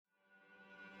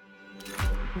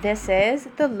This is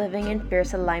the Living in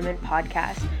Fierce Alignment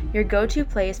podcast, your go-to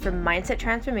place for mindset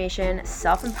transformation,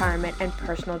 self-empowerment, and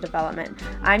personal development.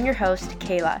 I'm your host,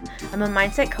 Kayla. I'm a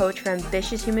mindset coach for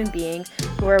ambitious human beings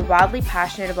who are wildly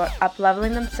passionate about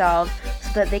up-leveling themselves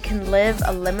so that they can live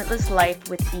a limitless life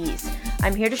with ease.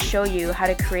 I'm here to show you how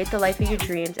to create the life of your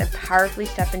dreams and powerfully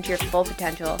step into your full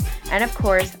potential, and of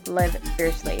course, live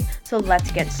fiercely. So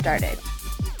let's get started.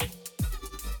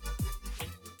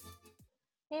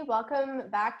 Hey, welcome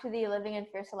back to the Living in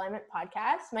Fierce Alignment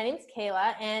podcast. My name is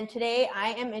Kayla, and today I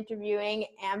am interviewing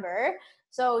Amber.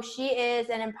 So she is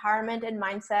an empowerment and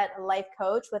mindset life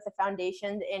coach with a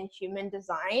foundation in human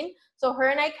design. So her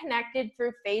and I connected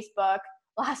through Facebook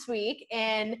last week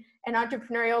in an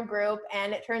entrepreneurial group,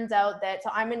 and it turns out that, so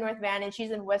I'm in North Van and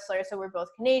she's in Whistler, so we're both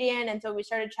Canadian, and so we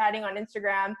started chatting on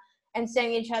Instagram and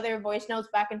sending each other voice notes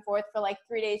back and forth for like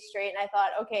 3 days straight, and I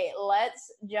thought, okay,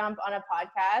 let's jump on a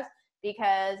podcast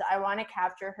because I want to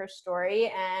capture her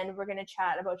story, and we're going to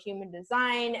chat about human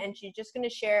design, and she's just going to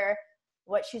share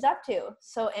what she's up to.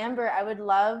 So Amber, I would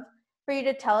love for you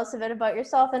to tell us a bit about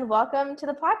yourself, and welcome to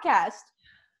the podcast.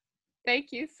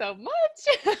 Thank you so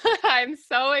much. I'm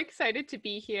so excited to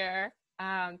be here.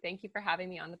 Thank you for having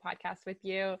me on the podcast with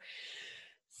you.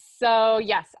 So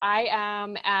yes, I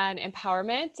am an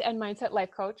empowerment and mindset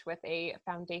life coach with a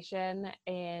foundation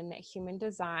in human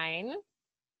design.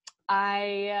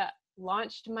 I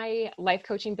launched my life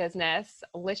coaching business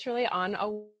literally on a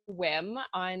whim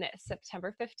on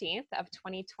September 15th of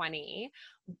 2020,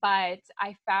 but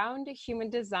I found human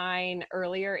design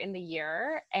earlier in the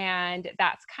year, and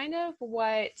that's kind of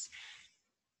what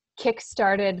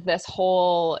kickstarted this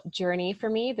whole journey for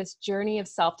me, this journey of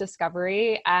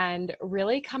self-discovery and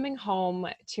really coming home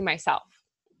to myself.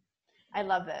 I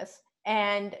love this.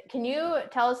 And can you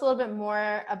tell us a little bit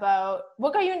more about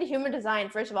what got you into human design,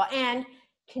 first of all? And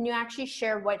can you actually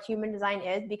share what human design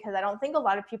is? Because I don't think a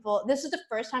lot of people, this is the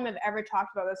first time I've ever talked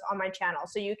about this on my channel.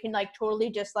 So you can like totally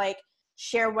just like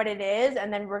share what it is,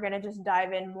 and then we're going to just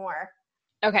dive in more.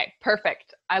 Okay,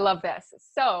 perfect. I love this.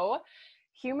 So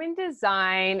human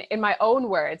design, in my own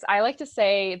words, I like to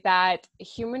say that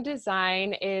human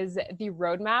design is the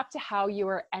roadmap to how you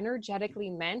are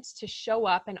energetically meant to show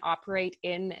up and operate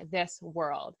in this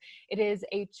world. It is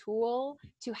a tool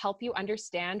to help you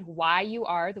understand why you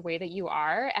are the way that you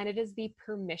are, and it is the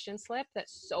permission slip that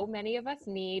so many of us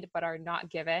need but are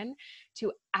not given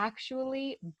to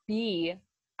actually be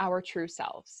our true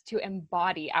selves, to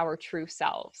embody our true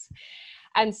selves.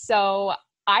 And so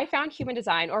I found human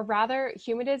design, or rather,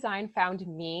 human design found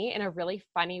me in a really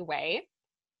funny way.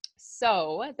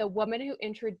 So the woman who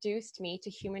introduced me to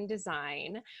human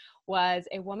design was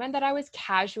a woman that I was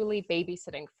casually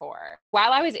babysitting for.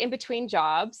 While I was in between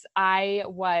jobs, I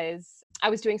was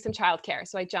doing some childcare.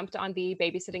 So I jumped on the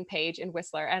babysitting page in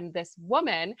Whistler, and this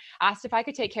woman asked if I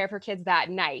could take care of her kids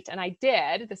that night. And I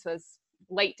did. This was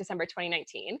late December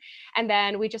 2019. And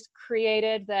then we just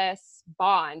created this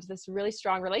bond, this really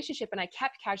strong relationship, and I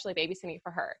kept casually babysitting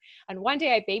for her. And one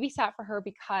day I babysat for her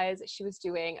because she was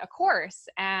doing a course.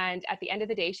 And at the end of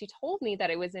the day, she told me that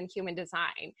it was in human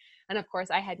design. And of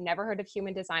course, I had never heard of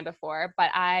human design before,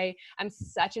 but I am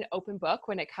such an open book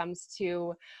when it comes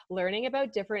to learning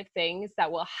about different things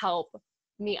that will help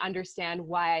me understand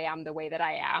why I am the way that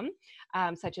I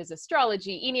am, such as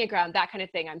astrology, Enneagram, that kind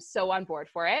of thing. I'm so on board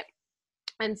for it.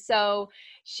 And so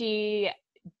she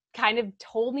kind of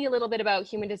told me a little bit about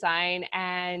human design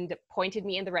and pointed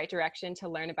me in the right direction to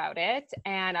learn about it.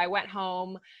 And I went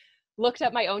home, looked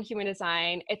up my own human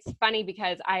design. It's funny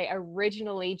because I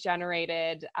originally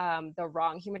generated the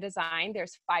wrong human design.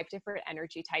 There's 5 different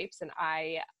energy types, and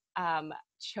I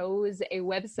chose a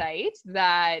website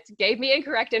that gave me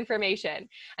incorrect information.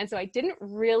 And so I didn't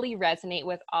really resonate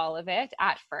with all of it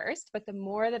at first, but the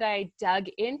more that I dug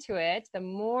into it, the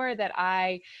more that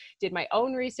I did my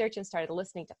own research and started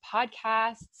listening to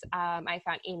podcasts. I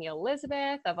found Amy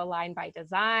Elizabeth of Align by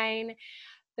Design.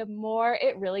 The more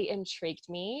it really intrigued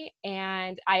me.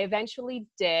 And I eventually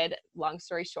did, long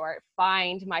story short,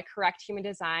 find my correct human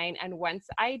design. And once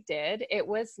I did, it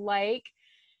was like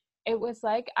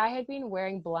I had been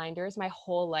wearing blinders my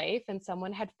whole life, and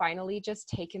someone had finally just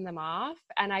taken them off,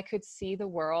 and I could see the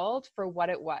world for what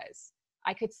it was.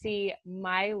 I could see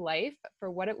my life for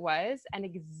what it was and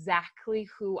exactly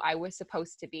who I was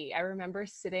supposed to be. I remember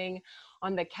sitting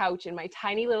on the couch in my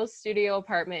tiny little studio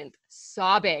apartment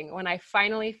sobbing when I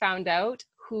finally found out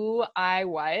who I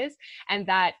was, and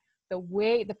that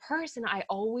the person I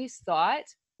always thought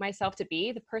myself to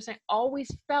be, the person I always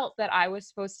felt that I was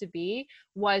supposed to be,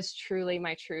 was truly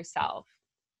my true self.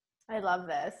 I love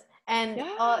this. And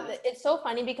it's so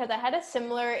funny because I had a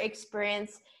similar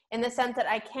experience in the sense that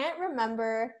I can't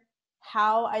remember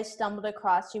how I stumbled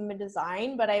across human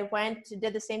design, but I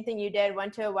did the same thing you did,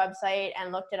 went to a website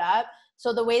and looked it up.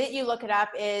 So the way that you look it up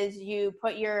is you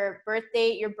put your birth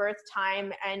date, your birth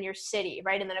time, and your city,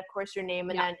 right? And then of course your name,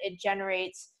 and then it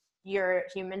generates your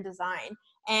human design.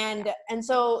 And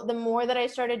so the more that I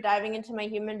started diving into my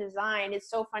human design, it's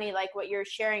so funny, like what you're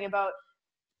sharing about,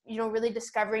 you know, really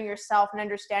discovering yourself and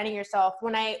understanding yourself.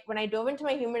 When I dove into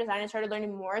my human design and started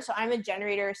learning more, so I'm a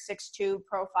generator 6-2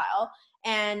 profile.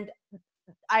 And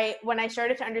when I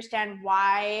started to understand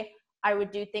why I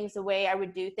would do things the way I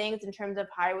would do things in terms of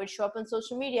how I would show up on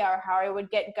social media, or how I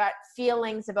would get gut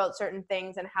feelings about certain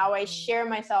things, and how I share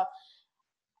myself,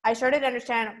 I started to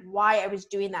understand why I was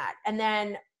doing that. And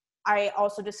then I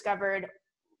also discovered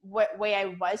what way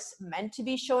I was meant to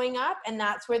be showing up. And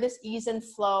that's where this ease and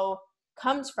flow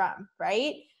comes from,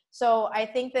 right? So I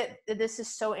think that this is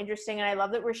so interesting. And I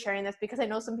love that we're sharing this, because I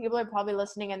know some people are probably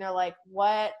listening and they're like,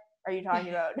 what are you talking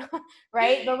about?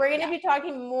 Right? But we're going to be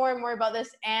talking more and more about this.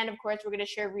 And of course, we're going to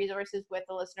share resources with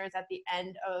the listeners at the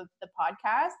end of the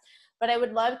podcast. But I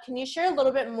would love, can you share a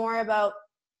little bit more about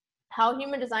how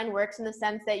human design works, in the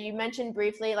sense that you mentioned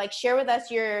briefly, like share with us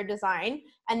your design,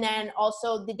 and then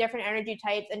also the different energy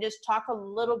types, and just talk a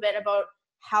little bit about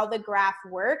how the graph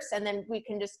works, and then we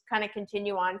can just kind of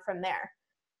continue on from there.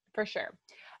 For sure.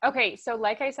 Okay, so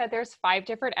like I said, there's 5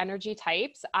 different energy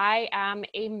types. I am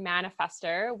a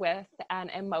manifester with an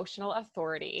emotional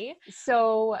authority.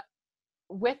 So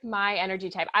with my energy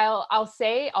type, I'll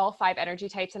say all 5 energy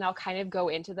types, and I'll kind of go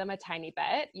into them a tiny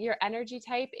bit. Your energy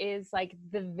type is like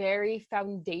the very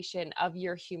foundation of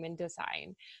your human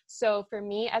design. So for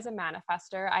me as a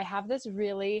manifester, I have this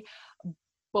really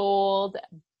bold,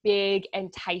 big,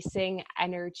 enticing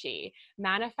energy.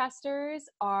 Manifestors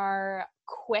are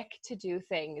quick to do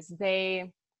things.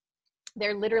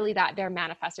 They're literally that. They're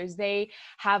manifestors. They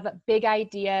have big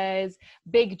ideas,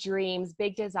 big dreams,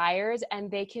 big desires, and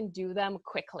they can do them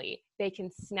quickly. They can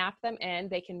snap them in.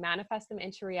 They can manifest them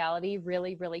into reality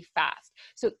really, really fast.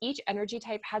 So each energy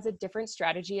type has a different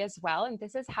strategy as well. And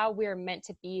this is how we're meant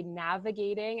to be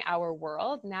navigating our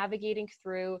world, navigating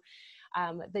through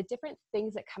the different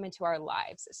things that come into our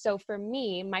lives. So for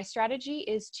me, my strategy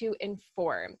is to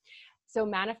inform. So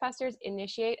manifestors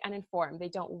initiate and inform. They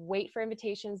don't wait for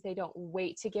invitations. They don't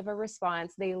wait to give a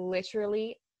response. They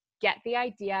literally get the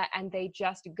idea and they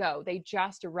just go. They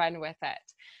just run with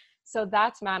it. So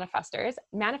that's manifestors.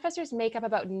 Manifestors make up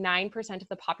about 9% of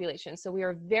the population. So we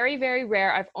are very, very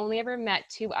rare. I've only ever met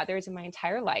 2 others in my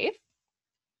entire life.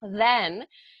 Then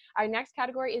our next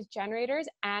category is generators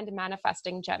and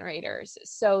manifesting generators.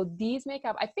 So these make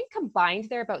up, I think combined,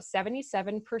 they're about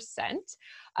 77%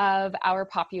 of our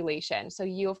population. So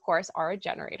you, of course, are a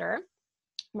generator.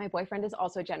 My boyfriend is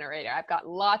also a generator. I've got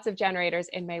lots of generators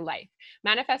in my life.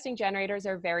 Manifesting generators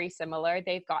are very similar.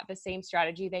 They've got the same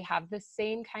strategy. They have the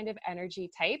same kind of energy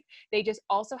type. They just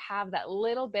also have that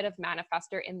little bit of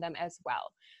manifestor in them as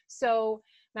well. So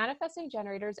manifesting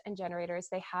generators and generators,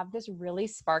 they have this really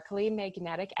sparkly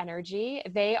magnetic energy.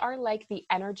 They are like the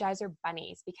Energizer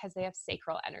bunnies because they have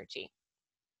sacral energy.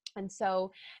 And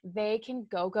so they can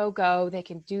go, go, go. They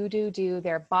can do, do, do.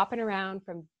 They're bopping around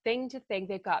from thing to thing.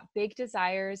 They've got big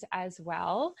desires as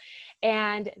well.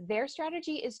 And their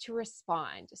strategy is to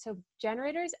respond. So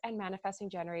generators and manifesting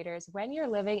generators, when you're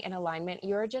living in alignment,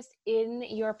 you're just in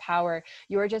your power.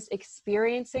 You're just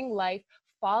experiencing life,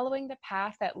 following the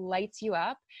path that lights you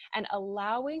up, and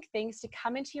allowing things to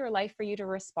come into your life for you to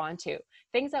respond to.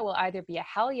 Things that will either be a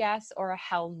hell yes or a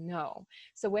hell no.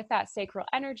 So with that sacral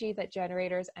energy that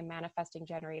generators and manifesting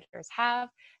generators have,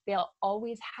 they'll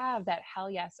always have that hell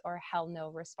yes or hell no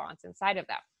response inside of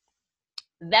them.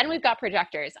 Then we've got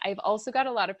projectors. I've also got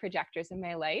a lot of projectors in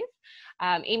my life.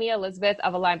 Amy Elizabeth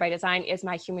of Align by Design is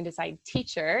my human design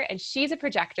teacher, and she's a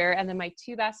projector. And then my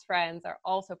 2 best friends are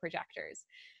also projectors.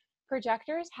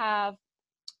 Projectors have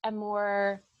a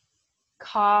more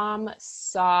calm,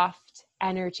 soft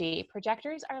energy.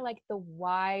 Projectors are like the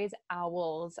wise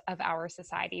owls of our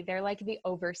society. They're like the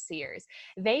overseers.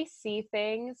 They see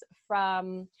things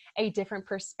from a different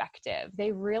perspective.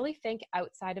 They really think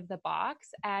outside of the box,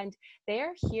 and they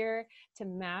are here to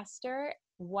master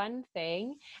one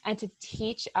thing and to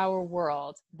teach our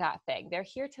world that thing. They're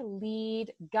here to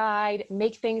lead, guide,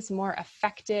 make things more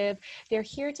effective. They're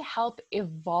here to help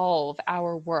evolve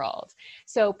our world.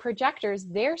 So projectors,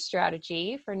 their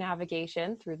strategy for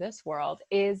navigation through this world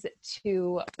is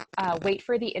to wait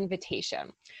for the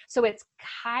invitation. So it's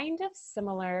kind of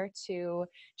similar to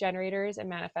generators and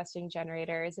manifesting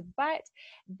generators, but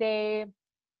they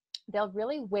they'll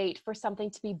really wait for something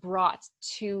to be brought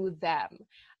to them,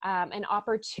 an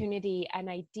opportunity, an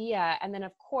idea. And then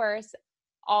of course,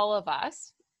 all of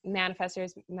us,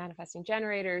 manifestors, manifesting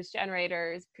generators,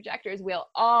 projectors, we'll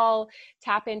all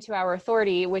tap into our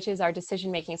authority, which is our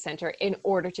decision-making center, in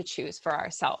order to choose for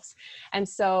ourselves. And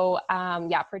so,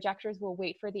 projectors will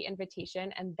wait for the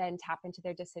invitation and then tap into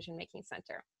their decision-making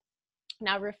center.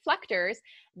 Now, reflectors,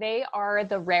 they are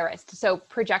the rarest. So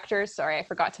projectors, sorry, I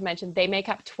forgot to mention, they make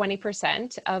up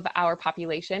 20% of our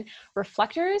population.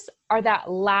 Reflectors are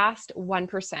that last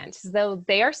 1%. So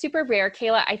they are super rare.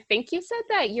 Kayla, I think you said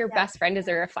that your best friend is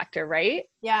a reflector, right?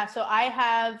 Yeah. So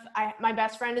my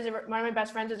best friend is one of my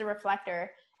best friends is a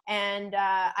reflector. And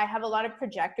I have a lot of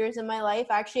projectors in my life.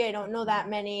 Actually, I don't know that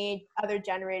many other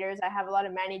generators. I have a lot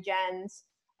of Mani-Gens,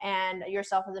 and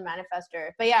yourself as a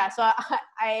manifestor. But yeah, so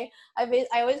I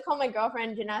always call my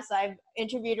girlfriend Janessa. I've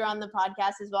interviewed her on the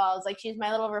podcast as well. It's like she's my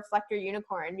little reflector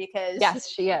unicorn, because yes,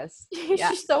 she is.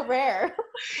 She's so rare.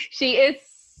 She's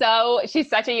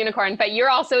such a unicorn, but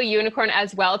you're also a unicorn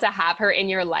as well to have her in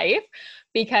your life,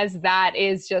 because that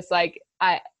is just like,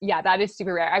 that is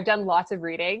super rare. I've done lots of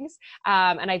readings,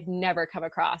 and I've never come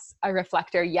across a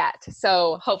reflector yet.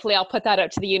 So hopefully I'll put that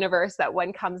out to the universe that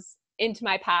one comes into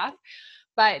my path.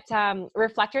 But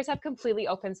reflectors have completely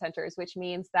open centers, which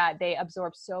means that they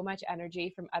absorb so much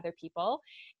energy from other people.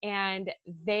 And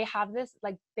they have this,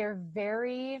 like, they're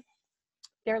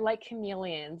like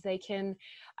chameleons. They can,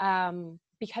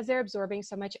 because they're absorbing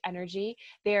so much energy,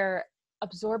 they're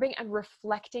absorbing and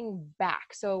reflecting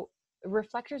back. So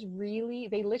reflectors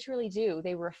they literally do.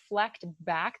 They reflect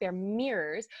back. They're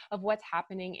mirrors of what's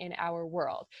happening in our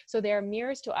world. So they're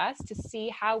mirrors to us to see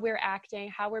how we're acting,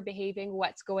 how we're behaving,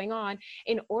 what's going on,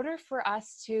 in order for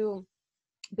us to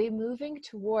be moving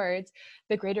towards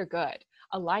the greater good,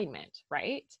 alignment,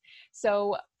 right?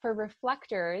 So for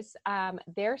reflectors,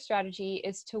 their strategy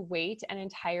is to wait an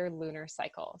entire lunar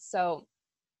cycle. So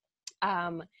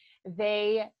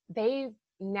they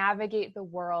navigate the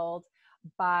world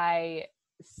by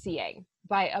seeing,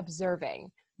 by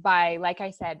observing, by, like I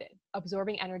said,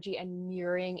 absorbing energy and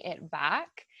mirroring it back.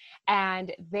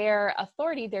 And their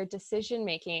authority, their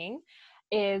decision-making,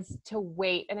 is to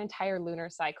wait an entire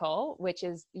lunar cycle, which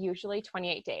is usually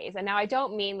 28 days. And now I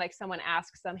don't mean like someone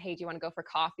asks them, hey, do you want to go for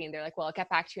coffee? And they're like, well, I'll get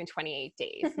back to you in 28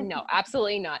 days. No,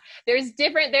 absolutely not. There's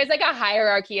like a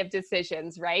hierarchy of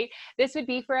decisions, right? This would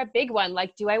be for a big one.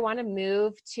 Like, do I want to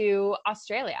move to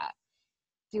Australia?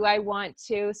 Do I want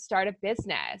to start a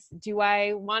business? Do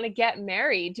I want to get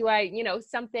married? Do I,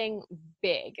 something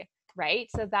big, right?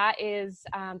 So that is,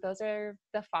 those are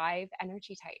the 5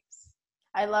 energy types.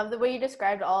 I love the way you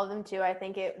described all of them too. I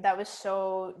think that was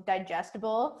so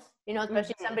digestible,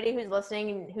 especially somebody who's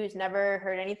listening who's never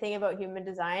heard anything about human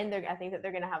design. I think that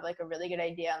they're going to have like a really good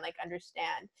idea and like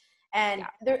understand. And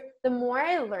the more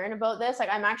I learn about this, like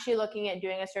I'm actually looking at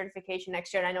doing a certification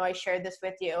next year. And I know I shared this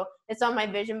with you. It's on my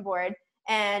vision board.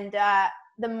 And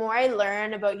the more I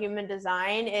learn about human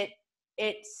design,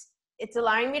 it's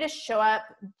allowing me to show up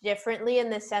differently in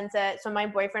the sense that, so my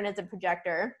boyfriend is a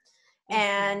projector.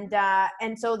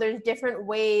 And so there's different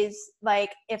ways,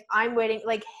 like if I'm waiting,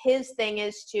 like his thing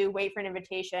is to wait for an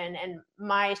invitation, and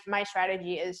my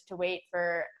strategy is to wait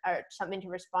for something to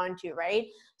respond to, right?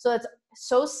 So it's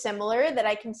so similar that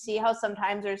I can see how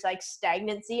sometimes there's like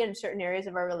stagnancy in certain areas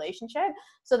of our relationship.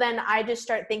 So then I just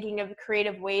start thinking of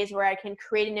creative ways where I can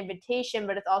create an invitation,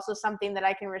 but it's also something that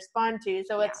I can respond to.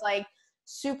 So it's like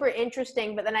super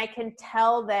interesting, but then I can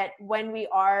tell that when we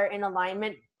are in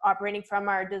alignment, operating from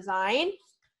our design,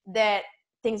 that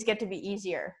things get to be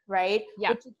easier, right?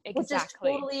 Yeah,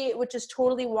 exactly. Which is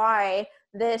totally why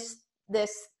this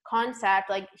concept,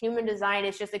 like human design,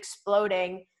 is just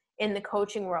exploding in the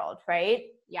coaching world, right?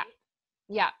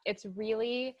 Yeah, it's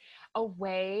really a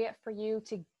way for you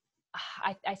to,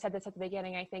 I said this at the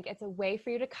beginning, I think it's a way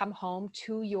for you to come home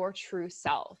to your true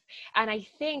self. And I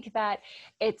think that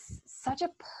it's such a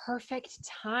perfect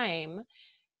time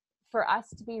for us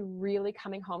to be really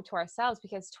coming home to ourselves,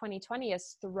 because 2020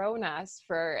 has thrown us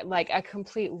for like a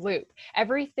complete loop.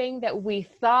 Everything that we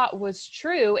thought was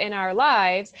true in our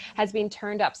lives has been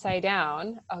turned upside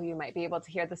down. Oh, you might be able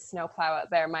to hear the snowplow out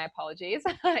there. My apologies.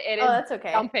 It is that's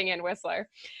okay. Dumping in Whistler.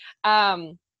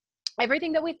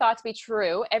 Everything that we thought to be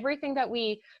true, everything that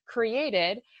we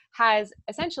created has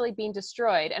essentially been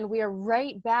destroyed. And we are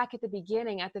right back at the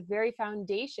beginning, at the very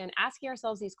foundation, asking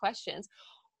ourselves these questions.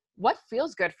 What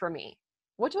feels good for me?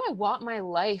 What do I want my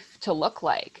life to look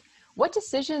like? What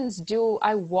decisions do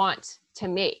I want to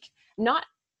make? Not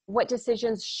what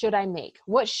decisions should I make?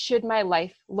 What should my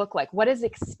life look like? What is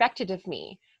expected of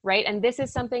me? right? And this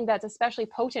is something that's especially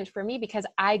potent for me because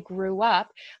I grew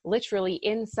up literally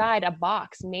inside a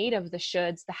box made of the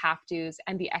shoulds, the have tos,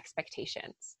 and the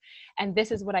expectations. And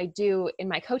this is what I do in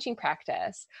my coaching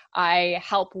practice. I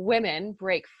help women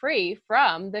break free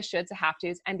from the shoulds, the have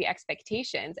tos, and the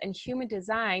expectations. And human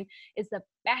design is the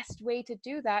best way to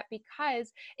do that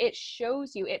because it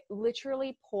shows you, it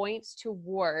literally points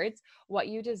towards what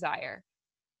you desire,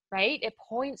 right? It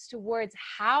points towards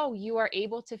how you are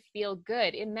able to feel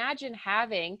good. Imagine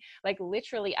having like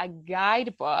literally a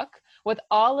guidebook with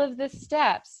all of the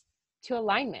steps to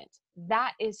alignment.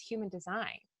 That is human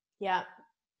design. Yeah.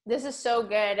 This is so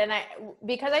good. And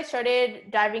because I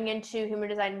started diving into human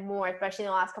design more, especially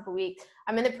in the last couple of weeks,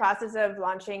 I'm in the process of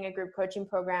launching a group coaching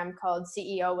program called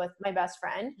CEO with my best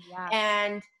friend. Yeah.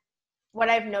 And what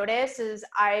I've noticed is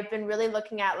I've been really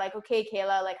looking at like, okay,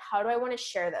 Kayla, like, how do I want to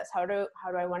share this? How do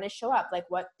I want to show up? Like,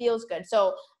 what feels good?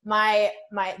 So my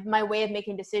way of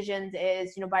making decisions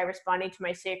is, by responding to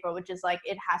my sacral, which is like,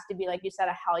 it has to be, like you said,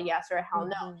 a hell yes or a hell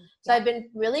no. Mm-hmm. So I've been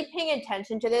really paying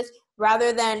attention to this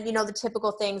rather than, the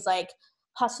typical things like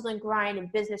hustle and grind and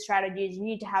business strategies. You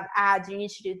need to have ads. You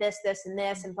need to do this, this, and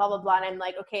this, and blah, blah, blah. And I'm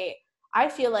like, okay, I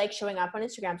feel like showing up on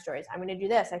Instagram stories. I'm going to do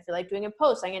this. I feel like doing a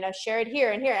post. I'm going to share it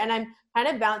here and here. And I'm kind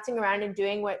of bouncing around and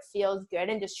doing what feels good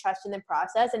and just trusting the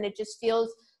process. And it just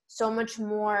feels so much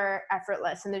more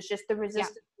effortless. And there's just the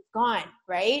resistance gone,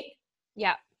 right?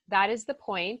 Yeah. That is the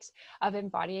point of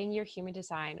embodying your human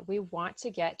design. We want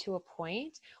to get to a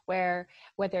point where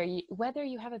whether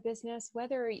you have a business,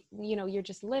 whether, you're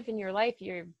just living your life,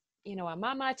 you're a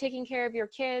mama taking care of your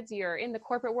kids, you're in the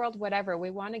corporate world, whatever.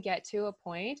 We want to get to a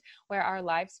point where our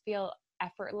lives feel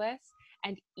effortless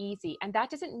and easy. And that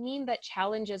doesn't mean that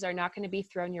challenges are not going to be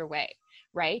thrown your way,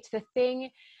 right?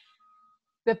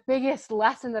 The biggest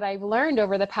lesson that I've learned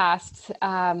over the past,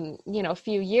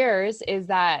 few years is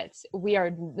that we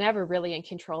are never really in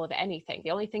control of anything.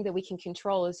 The only thing that we can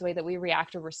control is the way that we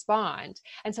react or respond.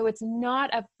 And so it's not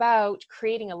about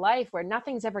creating a life where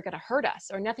nothing's ever going to hurt us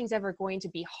or nothing's ever going to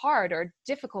be hard or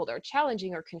difficult or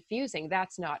challenging or confusing.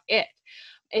 That's not it.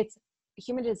 It's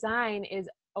human design is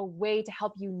a way to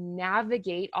help you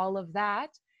navigate all of that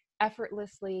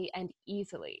effortlessly and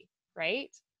easily, right?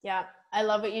 Yeah, I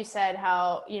love what you said,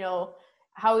 how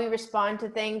we respond to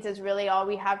things is really all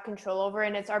we have control over.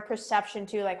 And it's our perception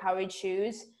too, like how we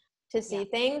choose to see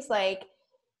things. Like,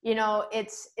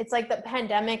 it's like the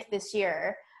pandemic this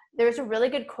year. There's a really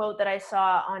good quote that I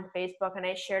saw on Facebook and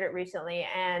I shared it recently.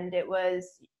 And it was,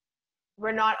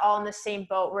 we're not all in the same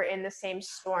boat. We're in the same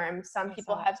storm. Some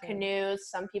people have canoes,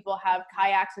 some people have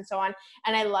kayaks and so on.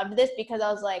 And I loved this because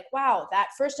I was like, wow, that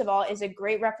first of all is a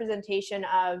great representation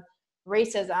of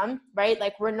racism, right?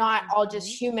 Like we're not all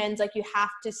just humans. Like you have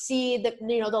to see the,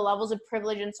 the levels of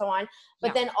privilege and so on.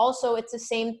 But then also it's the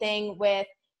same thing with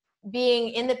being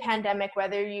in the pandemic,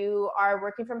 whether you are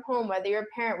working from home, whether you're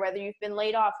a parent, whether you've been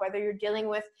laid off, whether you're dealing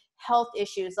with health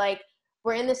issues, like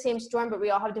we're in the same storm, but we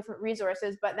all have different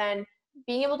resources. But then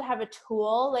being able to have a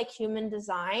tool like human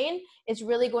design is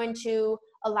really going to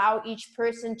allow each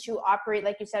person to operate,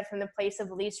 like you said, from the place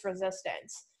of least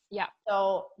resistance. Yeah.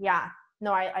 So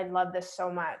no, I love this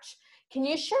so much. Can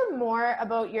you share more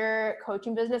about your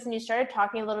coaching business? And you started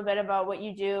talking a little bit about what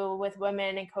you do with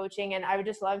women and coaching. And I would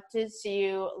just love to see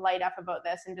you light up about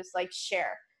this and just like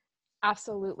share.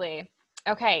 Absolutely.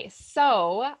 Okay.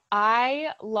 So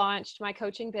I launched my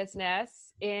coaching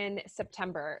business in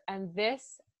September, and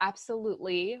this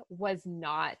absolutely was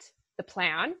not the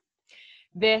plan.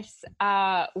 This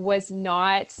was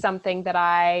not something that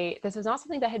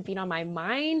had been on my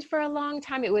mind for a long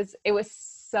time. It was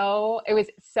so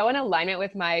in alignment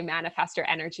with my manifestor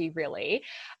energy, really.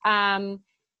 And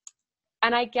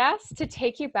I guess to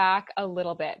take you back a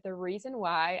little bit, the reason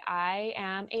why I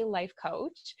am a life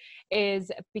coach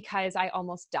is because I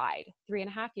almost died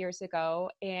 3.5 years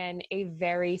ago in a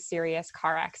very serious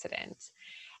car accident.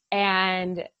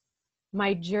 And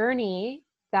my journey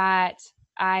that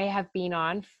I have been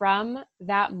on from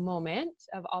that moment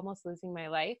of almost losing my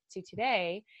life to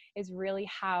today is really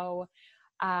how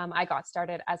I got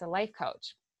started as a life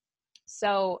coach.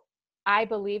 So I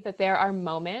believe that there are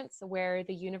moments where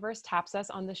the universe taps us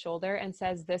on the shoulder and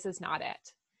says, this is not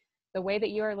it. The way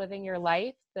that you are living your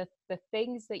life, the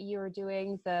things that you are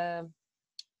doing, the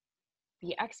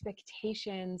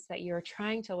expectations that you're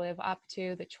trying to live up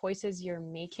to, the choices you're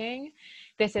making,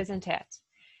 this isn't it.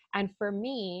 And for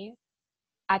me,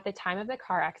 at the time of the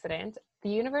car accident, the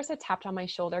universe had tapped on my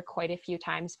shoulder quite a few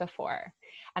times before.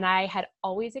 And I had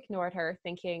always ignored her,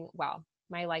 thinking, well,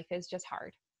 my life is just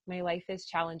hard. My life is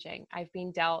challenging. I've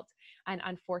been dealt an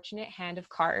unfortunate hand of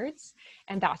cards,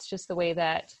 and that's just the way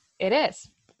that it is.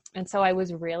 And so I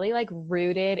was really like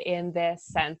rooted in this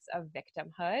sense of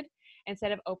victimhood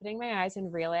instead of opening my eyes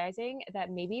and realizing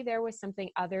that maybe there was something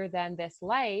other than this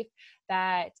life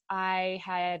that I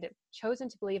had chosen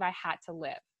to believe I had to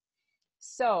live.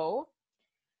 So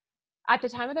at the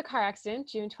time of the car accident,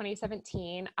 June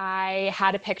 2017, I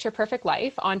had a picture perfect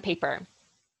life on paper.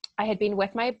 I had been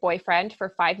with my boyfriend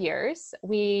for 5 years.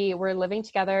 We were living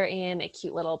together in a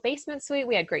cute little basement suite.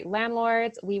 We had great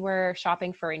landlords. We were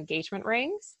shopping for engagement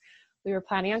rings. We were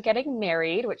planning on getting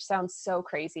married, which sounds so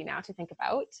crazy now to think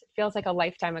about. It feels like a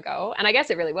lifetime ago. And I guess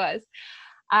it really was.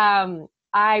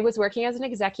 I was working as an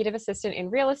executive assistant in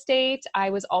real estate.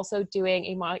 I was also doing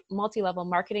a multi-level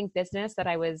marketing business that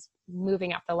I was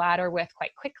moving up the ladder with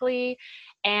quite quickly.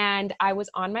 And I was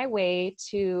on my way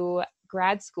to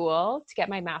grad school to get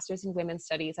my master's in women's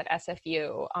studies at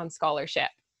SFU on scholarship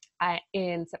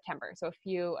in September. So a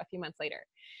few months later,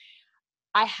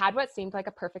 I had what seemed like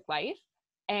a perfect life,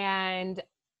 and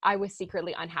I was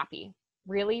secretly unhappy,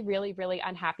 really, really, really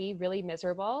unhappy, really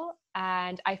miserable.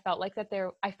 And I felt like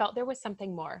I felt there was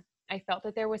something more. I felt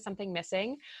that there was something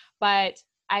missing, but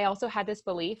I also had this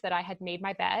belief that I had made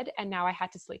my bed and now I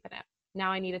had to sleep in it.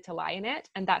 Now I needed to lie in it.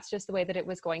 And that's just the way that it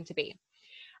was going to be.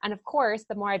 And of course,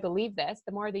 the more I believed this,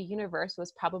 the more the universe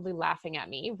was probably laughing at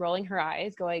me, rolling her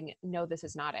eyes, going, no, this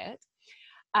is not it.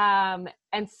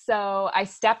 And so I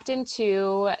stepped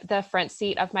into the front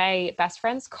seat of my best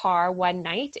friend's car one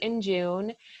night in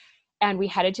June, and we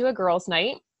headed to a girls'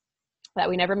 night that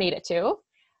we never made it to.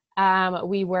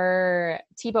 We were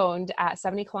T-boned at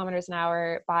 70 kilometers an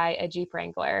hour by a Jeep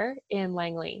Wrangler in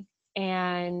Langley,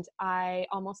 and I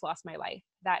almost lost my life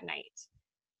that night.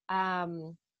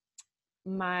 I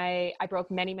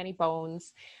broke many, many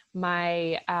bones.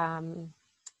 My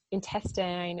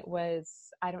intestine was,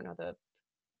 I don't know the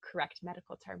correct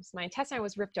medical terms. My intestine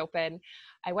was ripped open.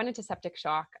 I went into septic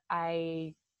shock.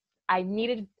 I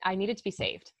needed to be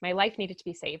saved. My life needed to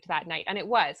be saved that night. And it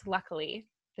was, luckily,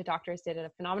 the doctors did a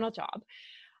phenomenal job.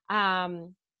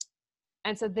 And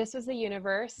so this was the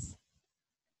universe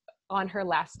on her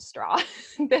last straw.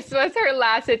 This was her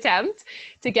last attempt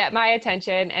to get my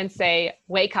attention and say,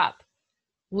 wake up,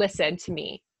 listen to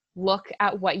me, look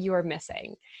at what you are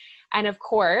missing. And of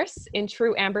course, in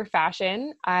true Amber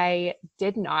fashion, I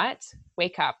did not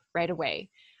wake up right away.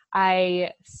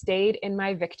 I stayed in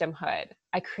my victimhood.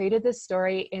 I created this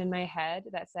story in my head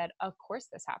that said, of course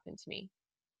this happened to me.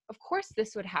 Of course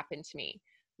this would happen to me.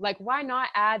 Like, why not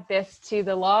add this to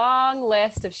the long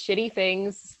list of shitty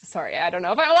things? Sorry, I don't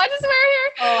know if I'm allowed to swear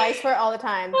here. Oh, I swear all the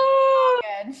time. Oh,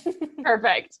 good.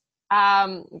 Perfect.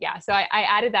 So I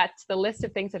added that to the list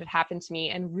of things that had happened to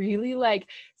me and really like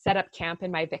set up camp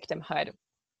in my victimhood.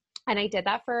 And I did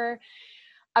that for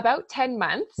about 10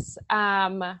 months.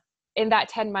 In that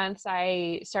 10 months,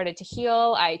 I started to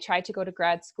heal. I tried to go to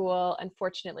grad school.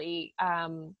 Unfortunately,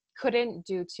 couldn't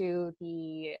due to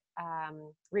the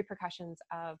repercussions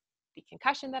of the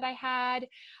concussion that I had.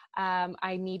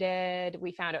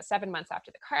 We found out 7 months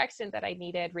after the car accident that I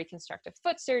needed reconstructive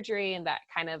foot surgery, and that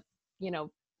kind of,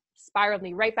 spiraled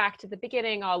me right back to the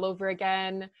beginning all over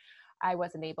again. I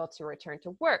wasn't able to return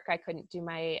to work. I couldn't do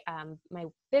my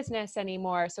business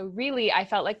anymore. So really, I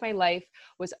felt like my life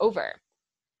was over.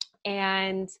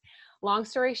 And long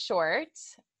story short,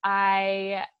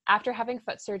 after having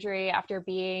foot surgery, after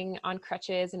being on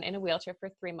crutches and in a wheelchair for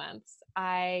 3 months,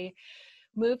 I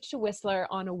moved to Whistler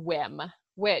on a whim,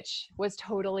 which was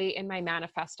totally in my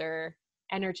manifestor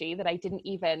energy that I didn't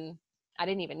even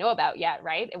know about yet,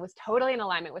 right? It was totally in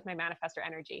alignment with my manifestor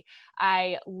energy.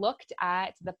 I looked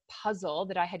at the puzzle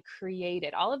that I had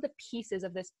created, all of the pieces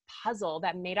of this puzzle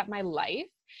that made up my life,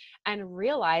 and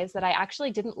realized that I actually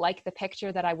didn't like the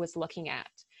picture that I was looking at,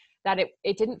 that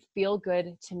it didn't feel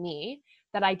good to me,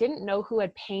 that I didn't know who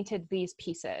had painted these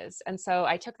pieces. And so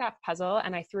I took that puzzle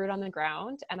and I threw it on the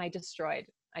ground and I destroyed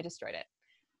it.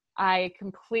 I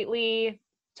completely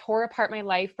tore apart my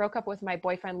life, broke up with my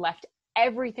boyfriend, left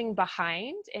everything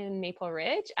behind in Maple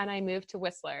Ridge, and I moved to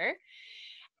Whistler.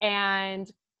 And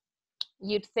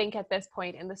you'd think at this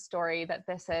point in the story that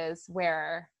this is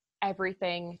where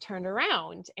everything turned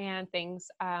around and things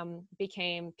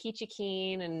became peachy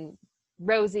keen and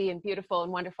rosy and beautiful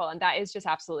and wonderful. And that is just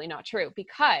absolutely not true,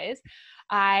 because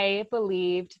I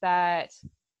believed that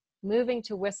moving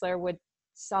to Whistler would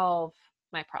solve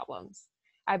my problems.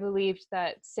 I believed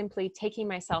that simply taking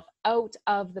myself out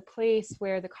of the place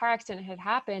where the car accident had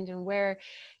happened and where,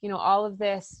 all of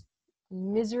this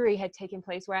misery had taken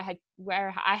place,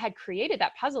 where I had created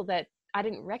that puzzle that I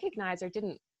didn't recognize or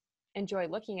didn't enjoy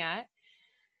looking at.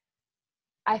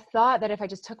 I thought that if I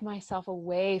just took myself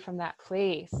away from that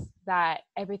place, that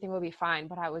everything would be fine,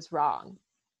 but I was wrong.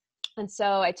 And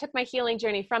so I took my healing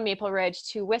journey from Maple Ridge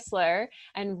to Whistler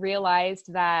and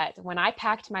realized that when I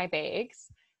packed my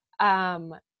bags,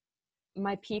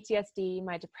 my PTSD,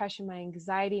 my depression, my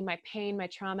anxiety, my pain, my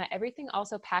trauma, everything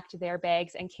also packed their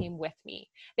bags and came with me.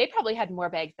 They probably had more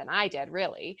bags than I did,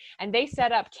 really. And they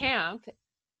set up camp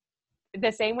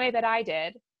the same way that I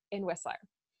did in Whistler.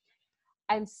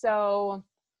 And so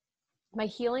my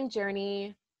healing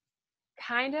journey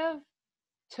kind of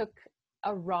took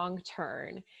a wrong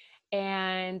turn,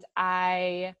 and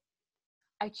I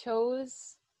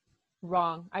chose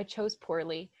wrong. I chose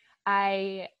poorly.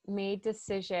 I made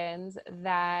decisions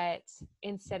that,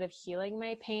 instead of healing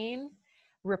my pain,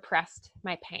 repressed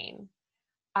my pain.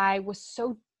 I was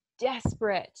so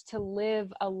desperate to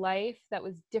live a life that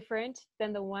was different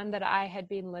than the one that I had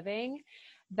been living,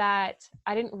 that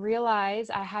I didn't realize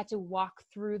I had to walk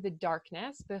through the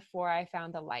darkness before I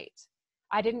found the light.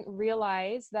 I didn't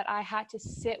realize that I had to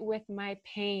sit with my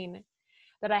pain,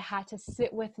 that I had to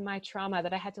sit with my trauma,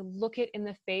 that I had to look it in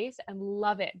the face and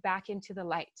love it back into the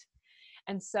light.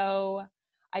 And so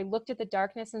I looked at the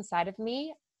darkness inside of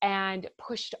me and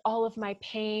pushed all of my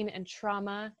pain and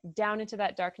trauma down into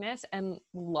that darkness and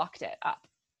locked it up.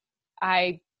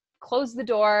 I closed the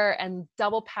door and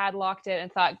double padlocked it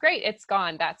and thought, great, it's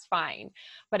gone, that's fine.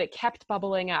 But it kept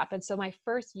bubbling up. And so my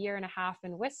first year and a half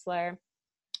in Whistler,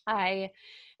 I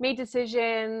made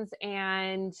decisions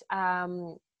and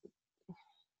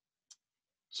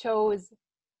chose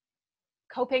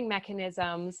coping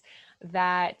mechanisms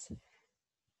that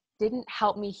didn't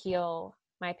help me heal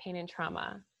my pain and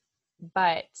trauma,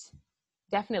 but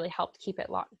definitely helped to keep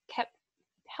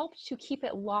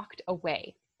it locked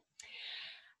away.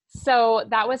 So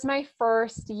that was my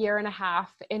first year and a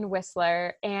half in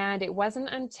Whistler. And it wasn't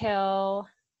until,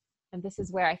 and this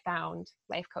is where I found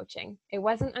life coaching. It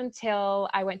wasn't until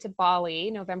I went to Bali,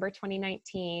 November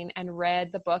 2019, and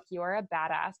read the book, You Are a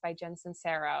Badass by Jen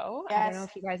Sincero. Yes. I don't know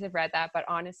if you guys have read that, but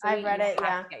honestly, I've read it,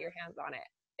 have to get your hands on it.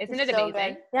 Isn't it's it so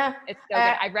amazing? Good. Yeah. It's so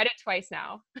good. I've read it twice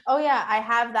now. Oh yeah, I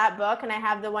have that book, and I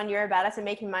have the one, You're a Badass at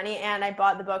Making Money, and I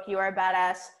bought the book, You Are a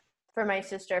Badass, for my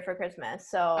sister for Christmas.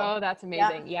 So oh, that's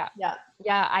amazing. Yeah.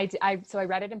 So I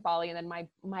read it in Bali, and then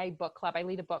my book club, I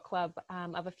lead a book club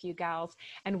of a few gals,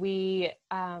 and we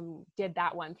did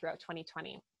that one throughout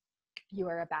 2020. You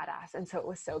Are a Badass. And so it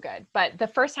was so good. But the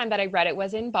first time that I read it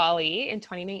was in Bali in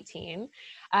 2019,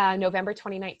 November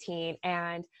 2019.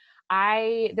 And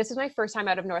this was my first time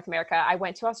out of North America. I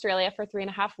went to Australia for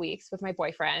 3.5 weeks with my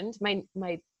boyfriend, my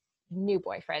new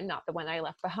boyfriend, not the one I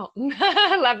left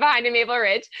behind in Maple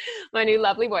Ridge, my new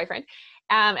lovely boyfriend.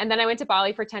 And then I went to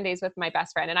Bali for 10 days with my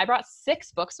best friend, and I brought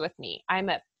 6 books with me. I'm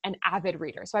an avid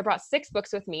reader. So I brought 6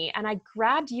 books with me, and I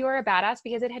grabbed You Are a Badass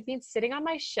because it had been sitting on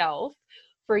my shelf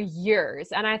for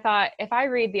years. And I thought, if I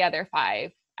read the other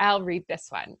 5, I'll read this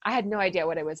one. I had no idea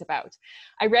what it was about.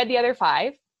 I read the other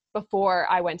 5 before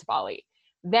I went to Bali.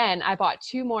 Then I bought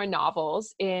 2 more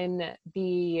novels in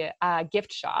the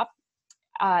gift shop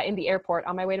in the airport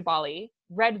on my way to Bali,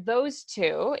 read those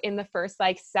 2 in the first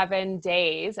 7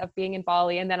 days of being in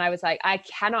Bali. And then I was like, I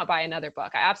cannot buy another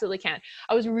book. I absolutely can't.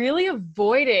 I was really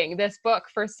avoiding this book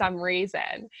for some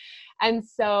reason. And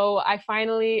so I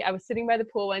was sitting by the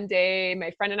pool one day.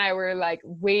 My friend and I were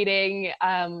waiting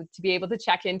to be able to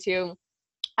check into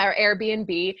our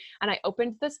Airbnb. And I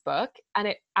opened this book, and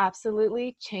it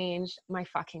absolutely changed my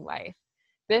fucking life.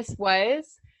 This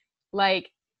was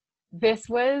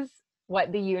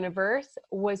what the universe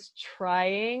was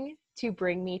trying to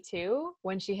bring me to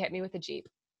when she hit me with a Jeep.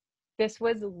 This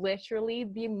was literally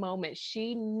the moment.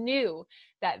 She knew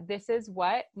that this is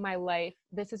where my life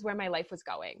was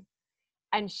going.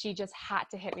 And she just had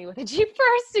to hit me with a Jeep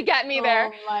first to get me there.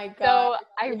 Oh my God. So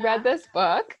I read this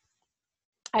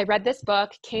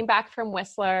book, came back to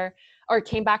Whistler,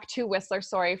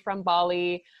 from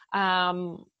Bali.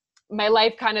 My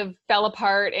life kind of fell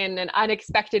apart in an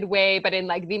unexpected way, but in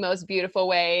the most beautiful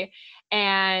way.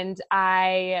 And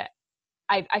I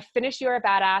finished You Are a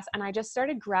Badass, and I just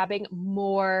started grabbing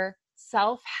more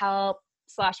self-help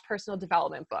 / personal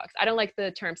development books. I don't like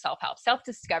the term self-help,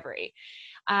 self-discovery.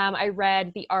 I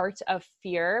read The Art of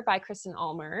Fear by Kristen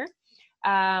Almer.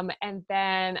 And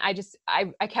then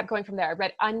I kept going from there. I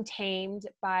read Untamed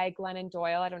by Glennon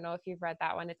Doyle. I don't know if you've read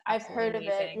that one. It's I've heard of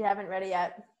it. You haven't read it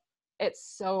yet.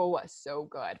 It's so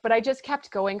good. But I just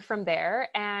kept going from there.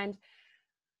 And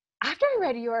after I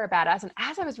read You Are a Badass, and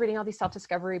as I was reading all these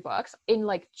self-discovery books in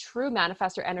true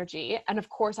manifestor energy, and of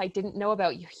course I didn't know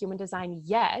about human design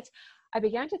yet, I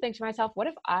began to think to myself, what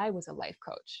if I was a life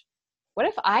coach? What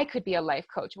if I could be a life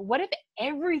coach? What if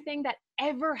everything that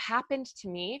ever happened to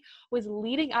me was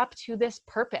leading up to this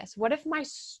purpose? What if my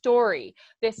story,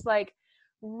 this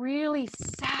really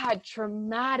sad,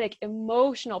 traumatic,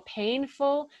 emotional,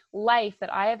 painful life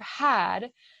that I have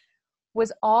had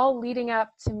was all leading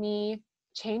up to me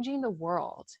changing the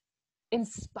world,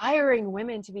 inspiring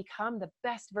women to become the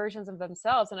best versions of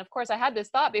themselves. And of course, I had this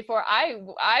thought before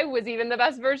I was even the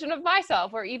best version of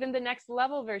myself, or even the next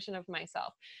level version of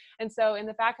myself. And so in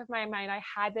the back of my mind, I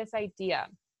had this idea,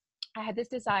 I had this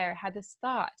desire, I had this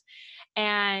thought,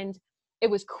 and it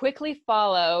was quickly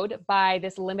followed by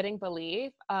this limiting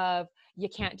belief of, you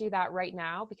can't do that right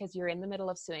now because you're in the middle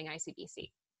of suing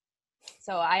ICBC.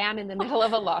 So I am in the middle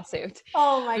of a lawsuit.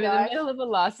 Oh my I'm gosh. in the middle of a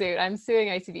lawsuit. I'm suing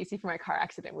ICBC for my car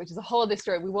accident, which is a whole other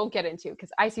story we won't get into because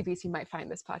ICBC might find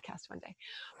this podcast one day.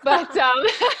 But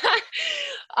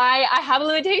I have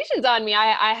limitations on me.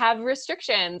 I have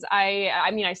restrictions. I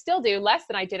mean, I still do, less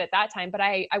than I did at that time, but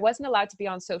I wasn't allowed to be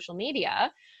on social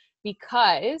media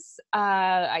because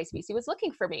ICBC was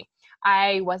looking for me.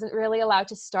 I wasn't really allowed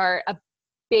to start a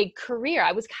big career.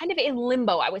 I was kind of in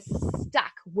limbo. I was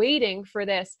stuck waiting for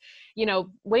this,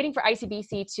 waiting for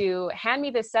ICBC to hand me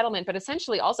this settlement, but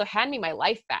essentially also hand me my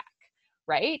life back,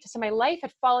 right? So my life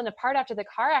had fallen apart after the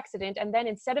car accident. And then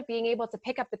instead of being able to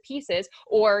pick up the pieces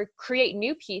or create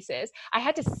new pieces, I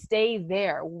had to stay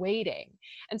there waiting.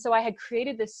 And so I had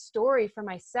created this story for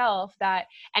myself that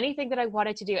anything that I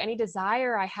wanted to do, any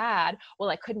desire I had, well,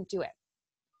 I couldn't do it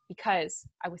because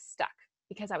I was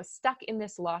stuck in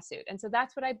this lawsuit. And so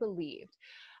that's what I believed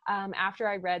after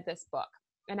I read this book,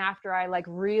 and after I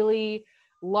really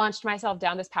launched myself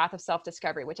down this path of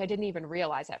self-discovery, which I didn't even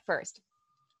realize at first.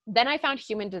 Then I found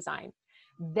human design.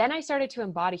 Then I started to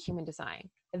embody human design.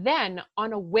 Then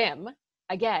on a whim,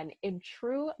 again, in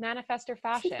true manifestor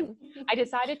fashion, I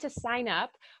decided to sign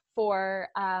up for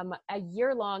a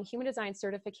year-long human design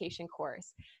certification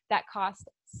course that cost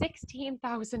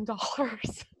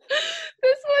 $16,000.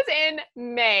 This was in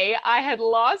May. I had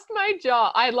lost my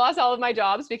job. I had lost all of my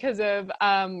jobs because of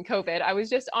COVID. I was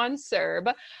just on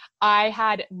CERB. I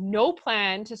had no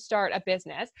plan to start a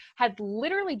business, had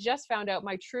literally just found out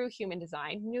my true human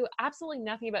design, knew absolutely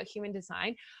nothing about human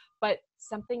design, but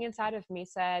something inside of me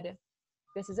said,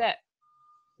 this is it.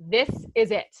 This is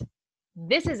it.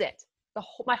 This is it.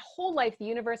 My whole life, the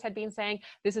universe had been saying,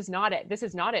 this is not it. This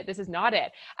is not it. This is not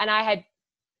it. And I had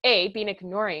been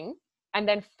ignoring. And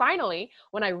then finally,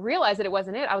 when I realized that it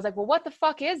wasn't it, I was like, well, what the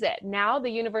fuck is it? Now the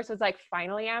universe was like,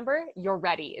 finally, Amber, you're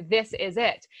ready. This is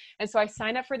it. And so I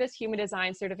signed up for this human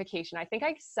design certification. I think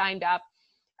I signed up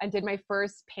and did my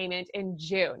first payment in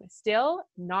June, still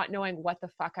not knowing what the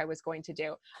fuck I was going to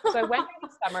do. So I went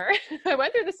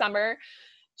through the summer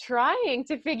trying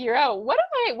to figure out, what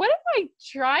am I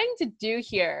trying to do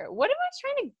here? What am I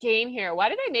trying to gain here? Why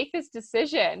did I make this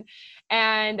decision?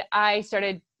 And I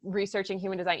started researching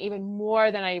human design even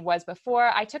more than I was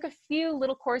before. I took a few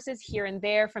little courses here and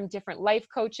there from different life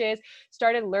coaches,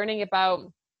 started learning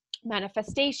about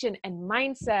manifestation and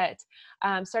mindset,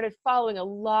 started following a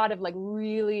lot of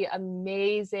really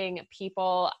amazing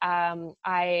people.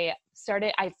 I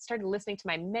started listening to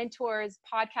my mentors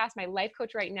podcast, my life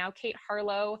coach right now, Kate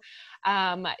Harlow.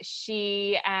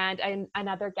 She and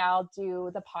another gal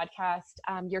do the podcast,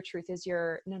 Your Truth is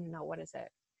Your, no, what is it?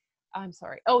 I'm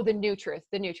sorry. Oh, The New Truth.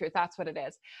 That's what it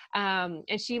is. And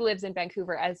she lives in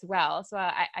Vancouver as well. So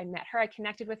I met her, I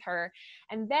connected with her.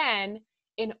 And then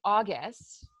in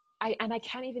August, I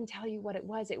can't even tell you what it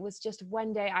was. It was just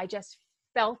one day I just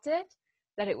felt it,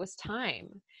 that it was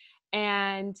time.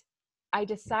 And I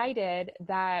decided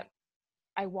that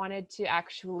I wanted to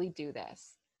actually do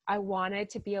this. I wanted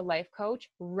to be a life coach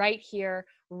right here,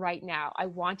 right now. I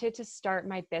wanted to start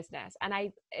my business.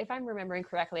 And if I'm remembering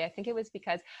correctly, I think it was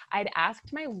because I'd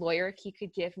asked my lawyer if he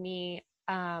could give me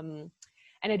an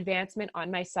advancement on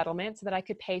my settlement so that I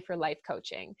could pay for life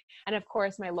coaching. And of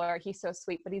course, my lawyer, he's so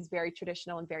sweet, but he's very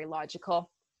traditional and very logical.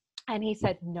 And he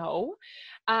said no,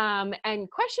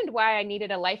 and questioned why I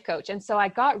needed a life coach. And so I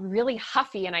got really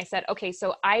huffy and I said, okay,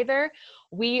 so either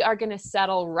we are going to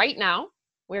settle right now.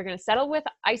 We're going to settle with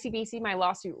ICBC, my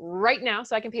lawsuit right now,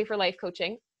 so I can pay for life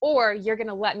coaching, or you're going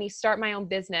to let me start my own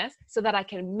business so that I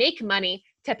can make money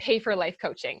to pay for life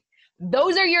coaching.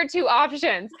 Those are your two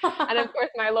options. And of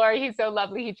course, my lawyer, he's so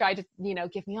lovely. He tried to,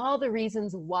 give me all the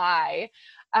reasons why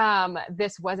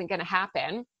this wasn't going to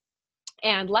happen.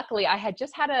 And luckily, I had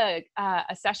just had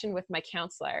a session with my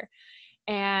counselor,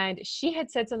 and she had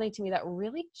said something to me that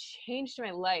really changed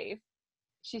my life.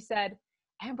 She said,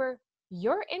 Amber,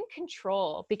 you're in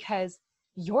control because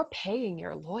you're paying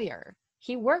your lawyer.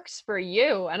 He works for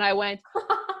you. And I went,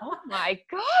 oh my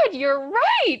God, you're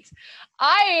right.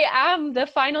 I am the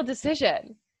final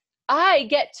decision. I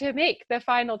get to make the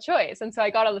final choice. And so I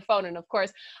got on the phone, and of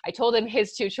course I told him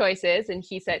his two choices, and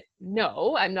he said,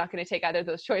 no, I'm not going to take either of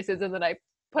those choices. And then I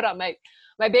put on my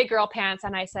big girl pants,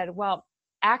 and I said, well,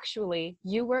 actually,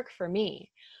 you work for me,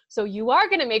 so you are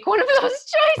going to make one of those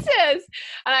choices.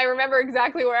 And I remember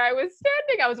exactly where I was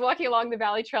standing. I was walking along the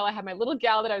Valley Trail. I had my little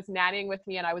gal that I was nannying with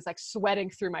me, and I was like sweating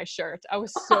through my shirt. I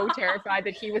was so terrified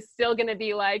that he was still going to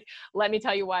be like, let me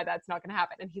tell you why that's not going to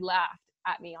happen. And he laughed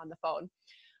at me on the phone.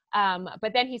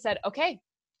 But then he said, okay,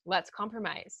 let's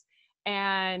compromise.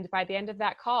 And by the end of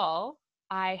that call,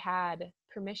 I had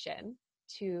permission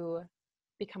to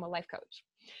become a life coach,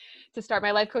 to start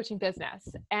my life coaching business.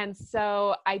 And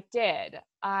so I did.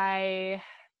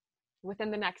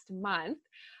 Within the next month,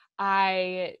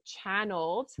 I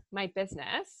channeled my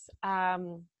business.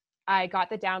 I got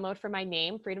the download for my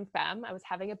name, Freedom Femme. I was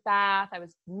having a bath, I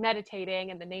was meditating,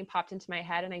 and the name popped into my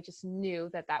head, and I just knew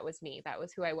that that was me. That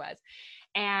was who I was.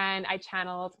 And I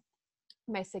channeled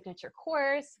my signature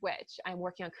course, which I'm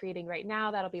working on creating right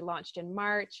now. That'll be launched in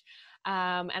March.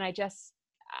 And I just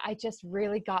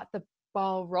really got the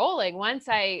ball rolling. Once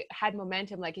I had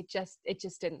momentum, like it just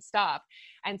didn't stop.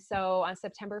 And so on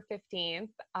September 15th,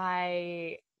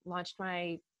 I launched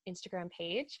my Instagram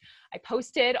page. I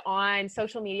posted on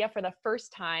social media for the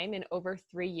first time in over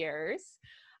 3 years.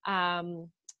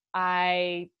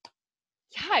 I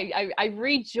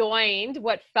rejoined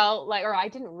what felt like, or I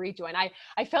didn't rejoin.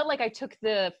 I felt like I took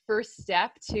the first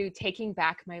step to taking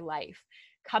back my life,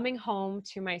 coming home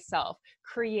to myself,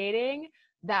 creating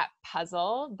that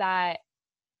puzzle that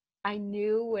I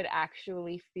knew would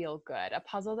actually feel good, a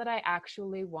puzzle that I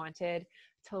actually wanted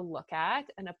to look at,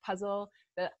 and a puzzle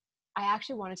that I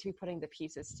actually wanted to be putting the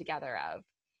pieces together of.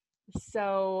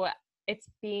 So it's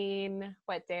been,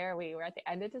 what day are we? We're at the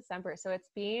end of December. So it's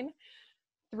been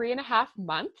 3.5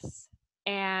 months,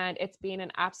 and it's been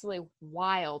an absolutely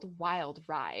wild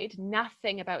ride.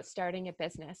 Nothing about starting a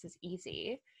business is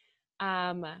easy.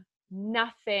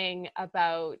 Nothing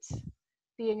about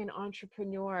being an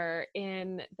entrepreneur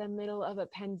in the middle of a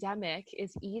pandemic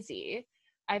is easy.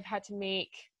 I've had to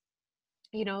make,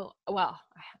 not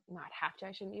have to,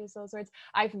 I shouldn't use those words.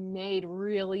 I've made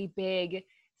really big,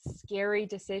 scary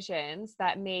decisions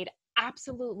that made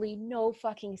absolutely no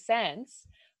fucking sense,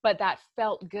 but that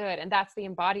felt good. And that's the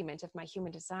embodiment of my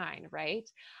human design, right?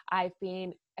 I've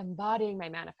been embodying my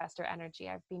manifestor energy.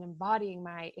 I've been embodying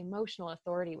my emotional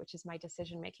authority, which is my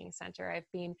decision-making center. I've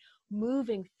been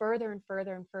moving further and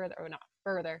further and further, or not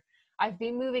further. I've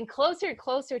been moving closer and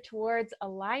closer towards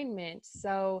alignment.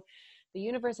 So the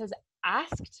universe has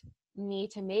asked me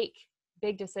to make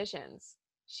big decisions.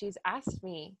 She's asked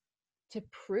me to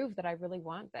prove that I really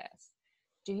want this.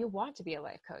 Do you want to be a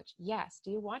life coach? Yes.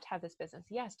 Do you want to have this business?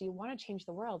 Yes. Do you want to change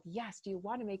the world? Yes. Do you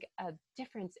want to make a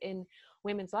difference in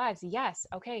women's lives? Yes.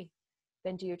 Okay.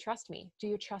 Then do you trust me? Do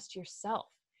you trust yourself?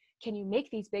 Can you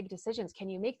make these big decisions? Can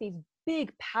you make these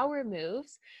big power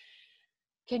moves?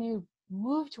 Can you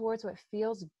move towards what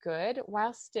feels good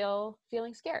while still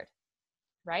feeling scared?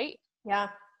 Right? Yeah.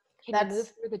 Can you move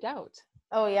through the doubt?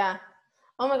 Oh yeah.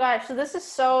 Oh my gosh. So this is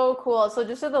so cool. So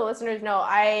just so the listeners know,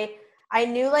 I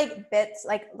knew like bits,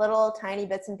 like little tiny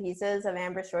bits and pieces of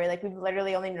Amber's story. Like we've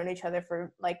literally only known each other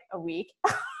for like a week. I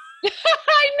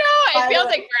know. It feels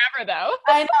like forever though.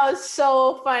 I know. It's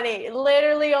so funny.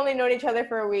 Literally only known each other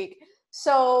for a week.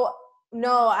 So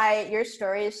no, your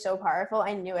story is so powerful.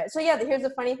 I knew it. So yeah, here's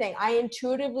the funny thing. I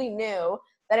intuitively knew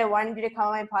that I wanted you to come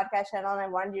on my podcast channel and I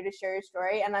wanted you to share your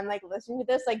story. And I'm like listening to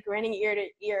this, like grinning ear to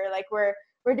ear. Like we're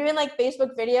doing like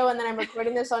Facebook video, and then I'm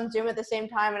recording this on Zoom at the same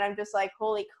time. And I'm just like,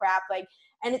 holy crap. Like,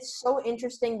 and it's so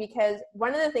interesting because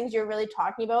one of the things you're really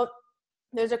talking about,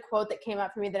 there's a quote that came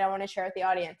up for me that I want to share with the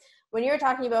audience. When you were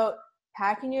talking about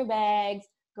packing your bags,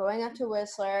 going up to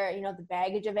Whistler, the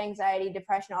baggage of anxiety,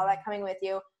 depression, all that coming with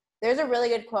you, there's a really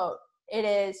good quote. It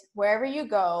is, wherever you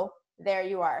go, there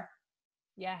you are.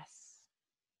 Yes.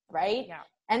 Right? Yeah.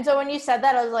 And so when you said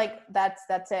that, I was like,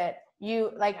 that's it.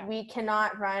 We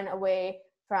cannot run away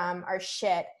from our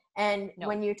shit. And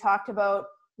when you talked about,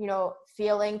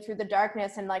 feeling through the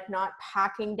darkness and like not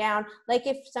packing down, like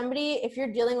if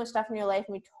you're dealing with stuff in your life,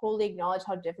 and we totally acknowledge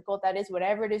how difficult that is,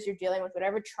 whatever it is you're dealing with,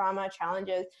 whatever trauma,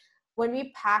 challenges, when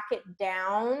we pack it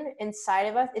down inside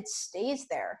of us, it stays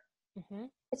there. Mm-hmm.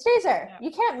 It stays there. Yeah.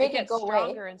 You can't make it go away.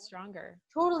 Stronger and stronger.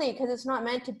 Totally, because it's not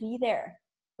meant to be there,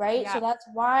 right? Yeah. So that's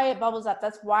why it bubbles up.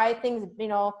 That's why things,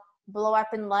 blow up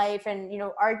in life, and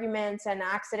arguments and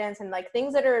accidents and like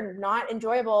things that are not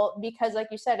enjoyable, because like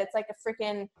you said, it's like a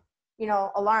freaking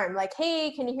alarm, like,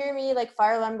 hey, can you hear me? Like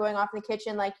fire alarm going off in the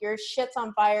kitchen, like your shit's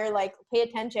on fire, like pay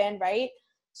attention, right?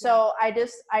 So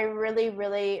I really,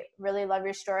 really, really love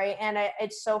your story. And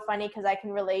it's so funny because I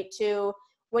can relate to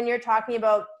when you're talking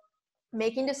about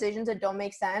making decisions that don't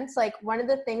make sense. Like one of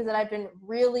the things that I've been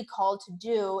really called to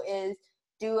do is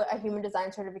do a human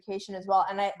design certification as well.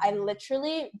 And I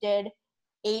literally did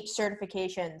 8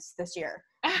 certifications this year.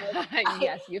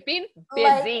 Yes, you've been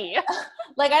like busy.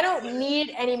 like I don't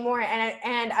need any more.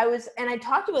 And I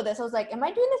talked about this. I was like, am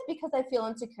I doing this because I feel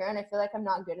insecure and I feel like I'm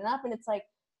not good enough? And it's like,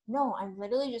 no, I'm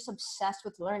literally just obsessed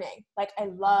with learning. Like I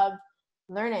love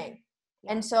learning.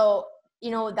 Yeah. And so,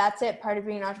 that's it. Part of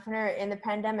being an entrepreneur in the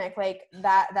pandemic, like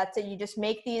that's it. You just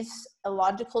make these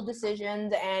illogical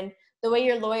decisions, and the way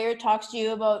your lawyer talks to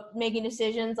you about making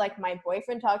decisions, like my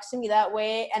boyfriend talks to me that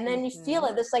way. And then you feel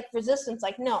it, this like resistance,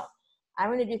 like, no, I'm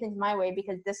going to do things my way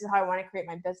because this is how I want to create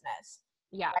my business.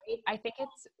 Yeah. Right? I think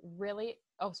it's really,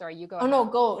 oh, sorry, you go Oh, ahead. no,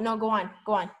 go on.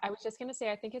 I was just going to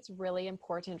say, I think it's really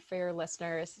important for your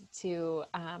listeners to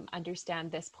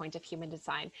understand this point of human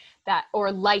design, that,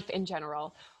 or life in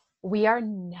general. We are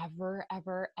never,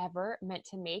 ever, ever meant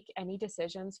to make any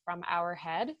decisions from our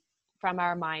head, from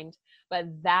our mind, but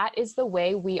that is the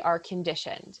way we are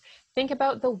conditioned. Think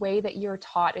about the way that you're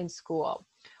taught in school.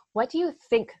 What do you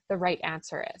think the right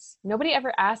answer is? Nobody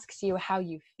ever asks you how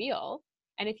you feel.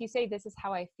 And if you say, this is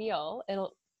how I feel,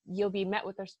 you'll be met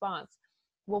with a response.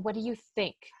 Well, what do you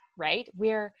think? Right?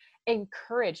 We're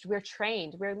encouraged, we're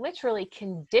trained, we're literally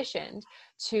conditioned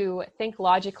to think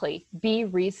logically, be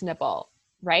reasonable,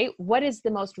 right? What is the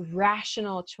most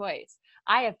rational choice?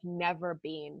 I have never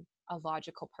been a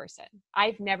logical person.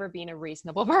 I've never been a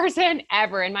reasonable person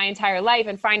ever in my entire life.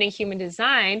 And finding human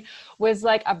design was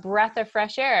like a breath of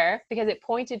fresh air because it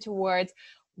pointed towards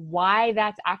why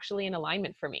that's actually in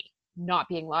alignment for me, not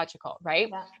being logical, right?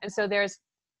 Yeah. And so there's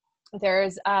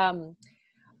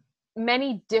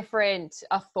many different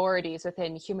authorities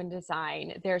within human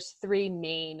design. There's 3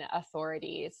 main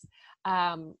authorities,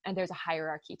 and there's a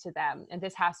hierarchy to them. And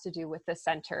this has to do with the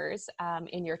centers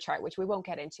in your chart, which we won't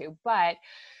get into, but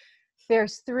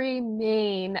there's 3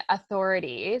 main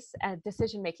authorities and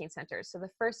decision-making centers. So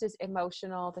the first is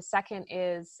emotional, the second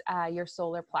is your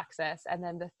solar plexus, and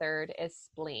then the third is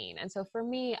spleen. And so for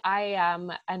me, I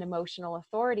am an emotional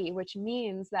authority, which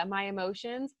means that my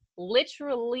emotions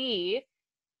literally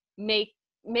make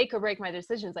or break my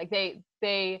decisions. Like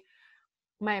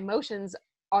my emotions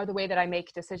are the way that I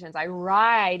make decisions. I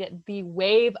ride the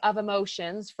wave of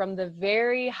emotions from the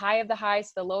very high of the highs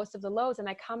to the lowest of the lows, and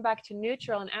I come back to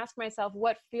neutral and ask myself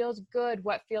what feels good,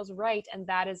 what feels right, and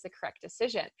that is the correct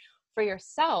decision. For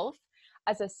yourself,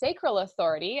 as a sacral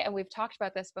authority, and we've talked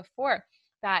about this before,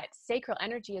 that sacral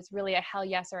energy is really a hell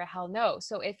yes or a hell no.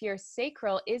 So if your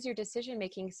sacral is your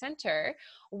decision-making center,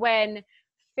 when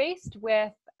faced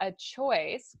with a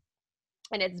choice,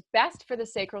 and it's best for the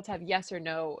sacral to have yes or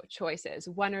no choices,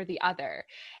 one or the other,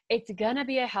 it's gonna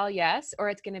be a hell yes or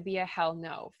it's gonna be a hell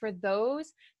no. For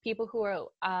those people who are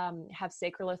have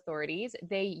sacral authorities,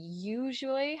 they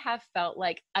usually have felt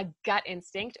like a gut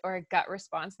instinct or a gut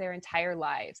response their entire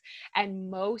lives. And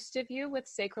most of you with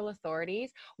sacral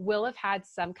authorities will have had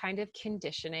some kind of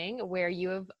conditioning where you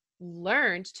have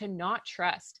learned to not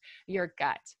trust your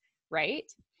gut,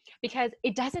 right? Because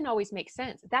it doesn't always make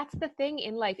sense. That's the thing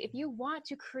in life. If you want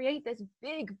to create this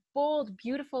big, bold,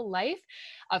 beautiful life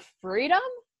of freedom,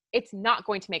 it's not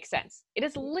going to make sense. It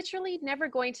is literally never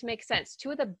going to make sense.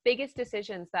 2 of the biggest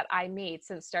decisions that I made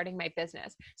since starting my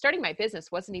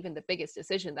business wasn't even the biggest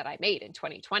decision that I made in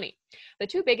 2020. The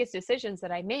 2 biggest decisions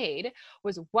that I made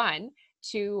was, 1,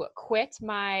 to quit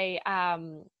my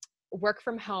work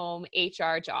from home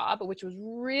HR job, which was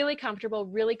really comfortable,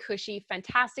 really cushy,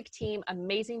 fantastic team,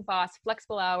 amazing boss,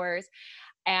 flexible hours.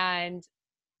 And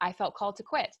I felt called to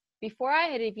quit before I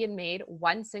had even made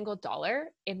 $1 single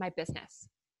in my business.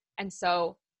 And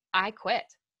so I quit.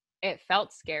 It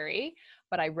felt scary,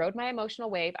 but I rode my emotional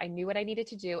wave. I knew what I needed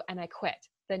to do and I quit.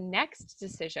 The next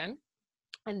decision,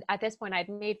 and at this point I'd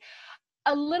made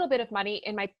a little bit of money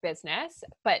in my business,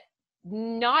 but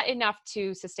not enough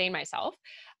to sustain myself.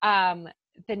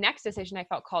 The next decision I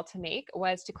felt called to make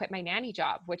was to quit my nanny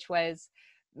job, which was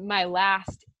my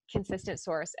last consistent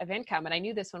source of income. And I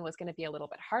knew this one was going to be a little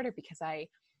bit harder because I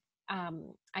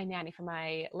nanny for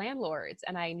my landlords,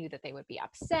 and I knew that they would be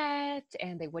upset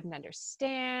and they wouldn't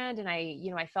understand. And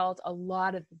I felt a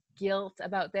lot of guilt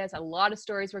about this. A lot of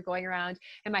stories were going around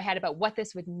in my head about what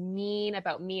this would mean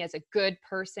about me as a good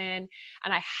person.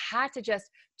 And I had to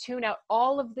just tune out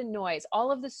all of the noise,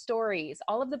 all of the stories,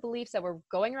 all of the beliefs that were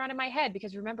going around in my head,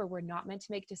 because remember, we're not meant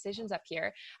to make decisions up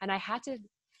here. And I had to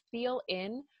feel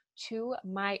in to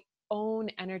my own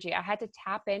energy. I had to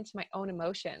tap into my own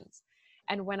emotions.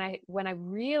 And when I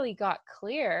really got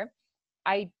clear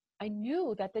I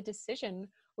knew that the decision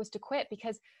was to quit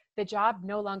because the job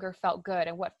no longer felt good,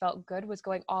 and what felt good was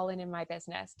going all in my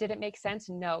business. Did it make sense?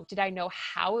 No. Did I know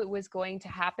how it was going to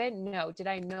happen? No. Did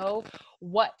I know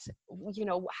what,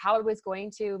 how I was going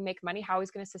to make money, how I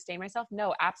was going to sustain myself?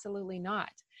 No, absolutely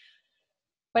not.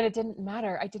 But it didn't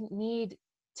matter. I didn't need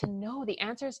to know the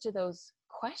answers to those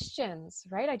questions,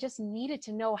 right? I just needed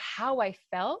to know how I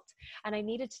felt, and I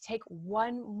needed to take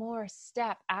one more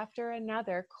step after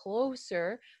another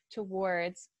closer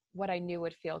towards what I knew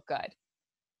would feel good,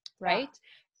 right?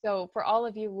 Yeah. So for all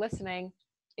of you listening,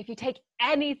 if you take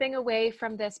anything away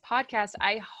from this podcast,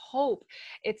 I hope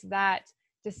it's that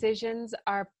decisions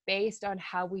are based on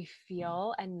how we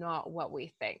feel and not what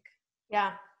we think.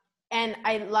 Yeah. And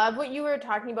I love what you were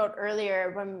talking about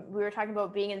earlier when we were talking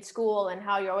about being in school and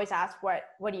how you're always asked,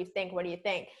 what do you think? What do you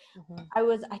think?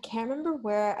 Mm-hmm. I can't remember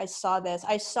where I saw this.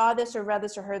 I saw this or read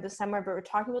this or heard this somewhere, but we're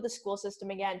talking about the school system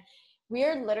again. We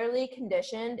are literally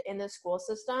conditioned in the school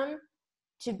system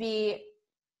to be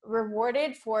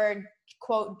rewarded for,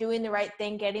 quote, doing the right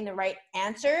thing, getting the right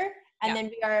answer. And then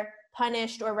we are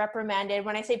punished or reprimanded.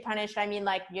 When I say punished, I mean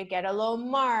like you get a low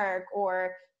mark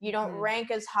or you don't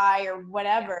rank as high or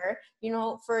whatever,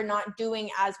 for not doing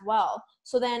as well.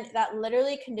 So then that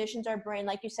literally conditions our brain,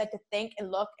 like you said, to think and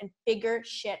look and figure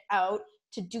shit out,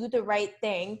 to do the right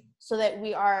thing so that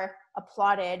we are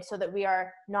applauded, so that we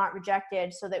are not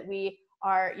rejected, so that we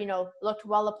are, looked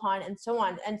well upon and so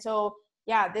on. And so,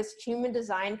 yeah, this human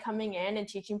design coming in and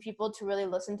teaching people to really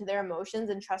listen to their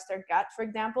emotions and trust their gut, for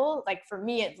example, like for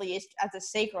me, at least as a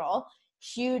sacral,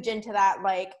 huge into that,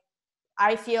 like,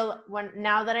 I feel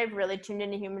now that I've really tuned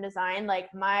into human design,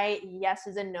 like my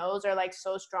yeses and nos are like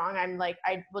so strong. I'm like,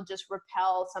 I will just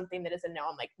repel something that is a no.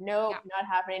 I'm like, nope, not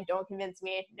happening. Don't convince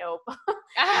me. Nope.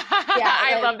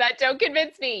 I love that. Don't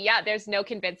convince me. Yeah. There's no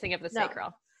convincing of the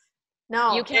sacral.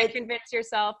 No, you can't convince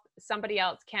yourself. Somebody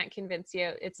else can't convince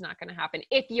you. It's not going to happen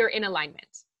if you're in alignment.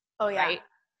 Oh yeah. Right?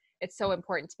 It's so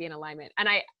important to be in alignment. And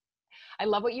I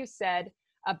love what you said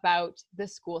about the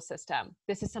school system.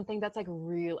 This is something that's like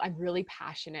I'm really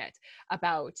passionate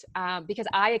about, because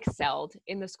I excelled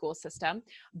in the school system,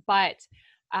 but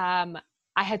I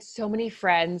had so many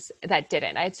friends that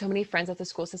didn't. I had so many friends that the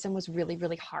school system was really,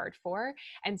 really hard for.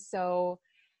 And so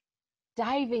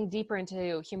diving deeper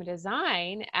into human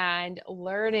design and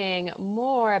learning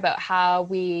more about how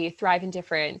we thrive in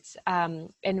different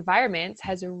environments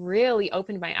has really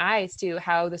opened my eyes to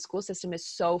how the school system is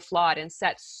so flawed and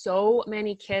sets so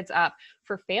many kids up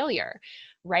for failure,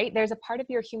 right? There's a part of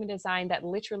your human design that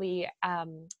literally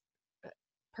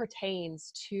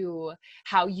pertains to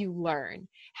how you learn,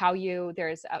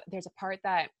 there's a part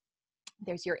that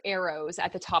there's your arrows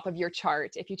at the top of your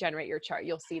chart. If you generate your chart,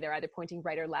 you'll see they're either pointing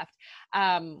right or left.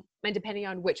 And depending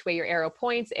on which way your arrow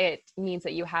points, it means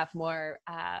that you have more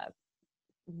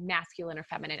masculine or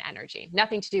feminine energy.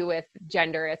 Nothing to do with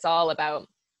gender. It's all about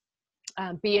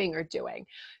being or doing.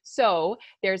 So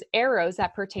there's arrows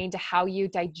that pertain to how you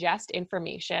digest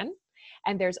information.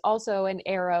 And there's also an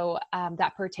arrow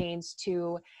that pertains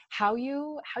to how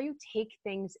you take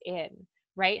things in.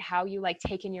 Right? How you like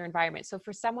take in your environment. So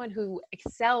for someone who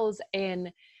excels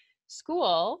in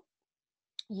school,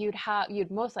 you'd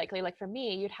most likely, like for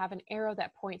me, you'd have an arrow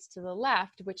that points to the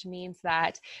left, which means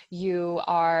that you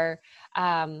are,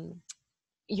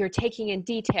 you're taking in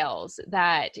details,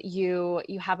 that you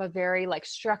have a very like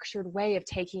structured way of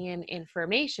taking in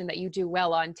information, that you do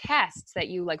well on tests, that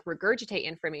you like regurgitate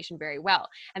information very well.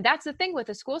 And that's the thing with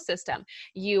the school system.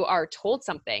 You are told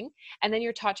something and then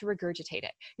you're taught to regurgitate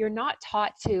it. You're not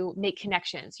taught to make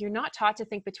connections. You're not taught to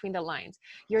think between the lines.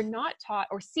 You're not taught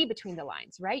or see between the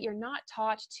lines, right? You're not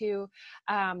taught to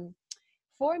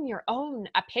form your own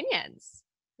opinions,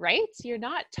 right? You're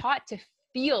not taught to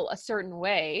feel a certain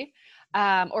way.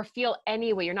 Or feel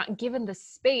any way. You're not given the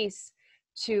space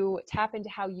to tap into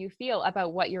how you feel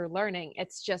about what you're learning.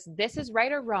 It's just, this is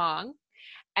right or wrong.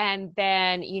 And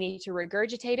then you need to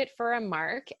regurgitate it for a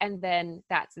mark. And then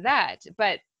that's that.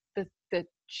 But the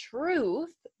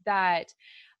truth that,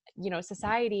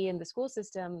 society and the school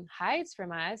system hides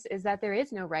from us is that there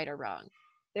is no right or wrong.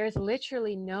 There's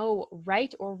literally no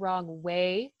right or wrong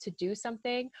way to do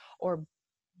something or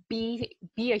be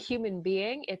a human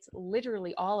being. It's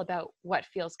literally all about what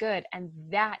feels good. And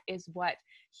that is what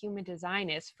human design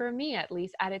is, for me at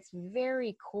least, at its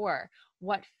very core.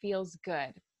 What feels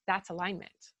good, that's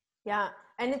alignment. Yeah.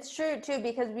 And it's true too,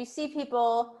 because we see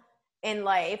people in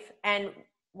life, and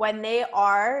when they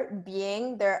are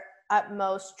being their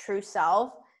utmost true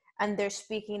self and they're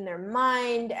speaking their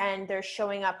mind and they're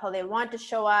showing up how they want to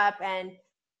show up, and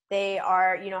they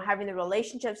are, having the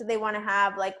relationships that they want to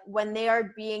have, like when they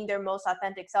are being their most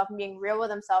authentic self and being real with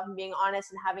themselves and being honest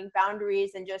and having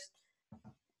boundaries and just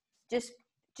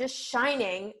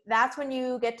shining, that's when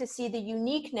you get to see the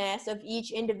uniqueness of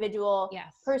each individual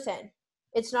Yes. person.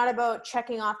 It's not about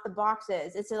checking off the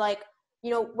boxes. It's like,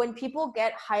 when people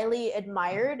get highly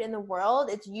admired in the world,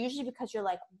 it's usually because you're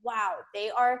like, wow,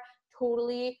 they are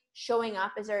totally showing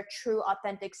up as their true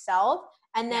authentic self.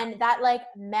 And then that like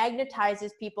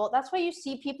magnetizes people. That's why you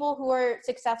see people who are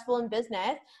successful in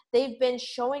business. They've been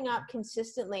showing up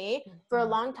consistently for a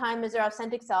long time as their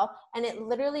authentic self. And it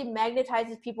literally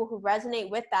magnetizes people who resonate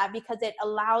with that because it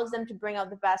allows them to bring out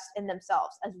the best in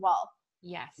themselves as well.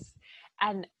 Yes.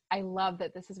 And I love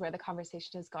that this is where the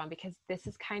conversation has gone, because this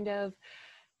is kind of,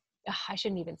 I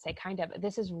shouldn't even say kind of,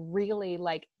 this is really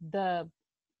like the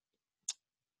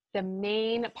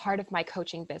main part of my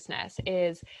coaching business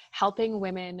is helping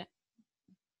women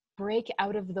break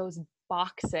out of those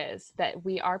boxes that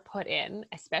we are put in,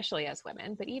 especially as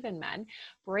women, but even men,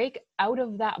 break out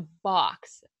of that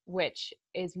box, which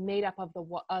is made up of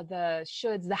the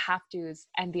shoulds, the have-tos,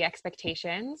 and the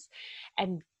expectations,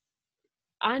 and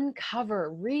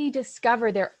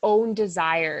rediscover their own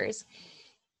desires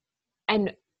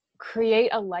and create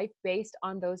a life based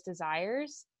on those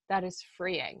desires that is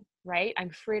freeing, right?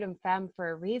 I'm Freedom Femme for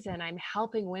a reason. I'm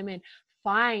helping women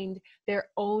find their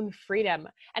own freedom.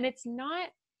 And it's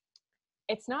not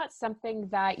something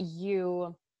that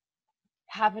you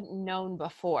haven't known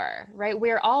before, right?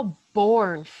 We're all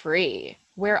born free.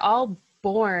 We're all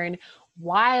born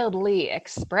wildly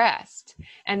expressed.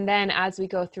 And then as we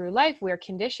go through life, we're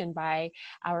conditioned by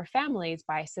our families,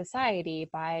 by society,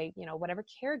 by, whatever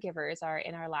caregivers are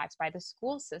in our lives, by the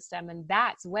school system. And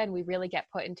that's when we really get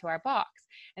put into our box.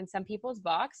 And some people's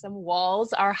box, some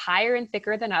walls are higher and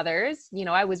thicker than others.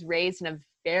 I was raised in a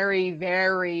very,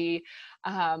 very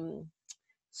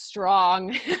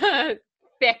strong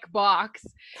thick box,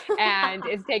 and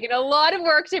it's taken a lot of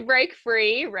work to break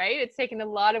free, right? It's taken a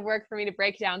lot of work for me to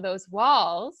break down those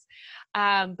walls,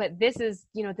 but this is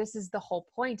the whole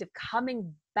point of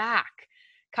coming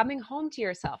home to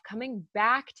yourself, coming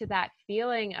back to that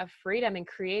feeling of freedom and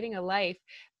creating a life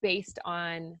based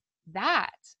on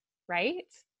that, right?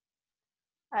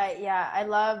 Yeah, I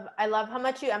love how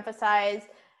much you emphasize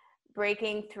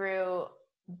breaking through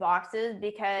boxes,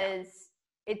 because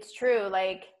it's true.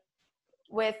 Like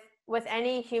with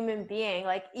any human being,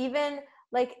 like even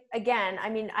like, again, I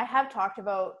mean, I have talked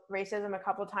about racism a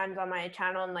couple times on my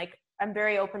channel, and like I'm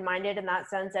very open-minded in that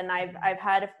sense, and I've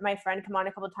had my friend come on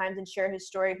a couple times and share his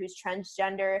story who's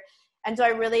transgender, and so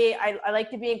I like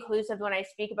to be inclusive when I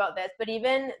speak about this. But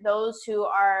even those who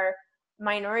are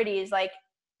minorities, like,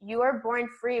 you are born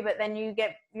free, but then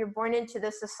you're born into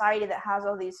this society that has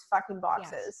all these fucking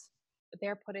boxes. Yes.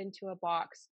 They're put into a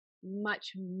box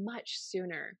much, much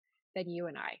sooner than you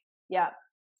and I. Yeah.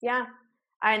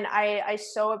 And I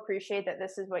so appreciate that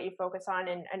this is what you focus on,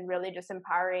 and really just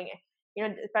empowering,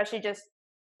 especially just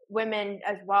women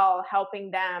as well,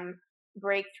 helping them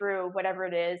break through whatever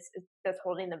it is that's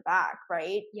holding them back,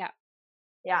 right? Yeah,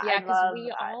 Because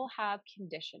we all have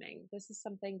conditioning. This is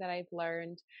something that I've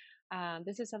learned.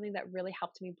 This is something that really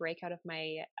helped me break out of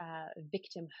my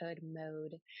victimhood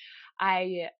mode.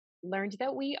 I learned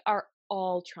that we are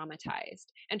all traumatized,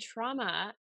 and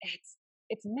trauma,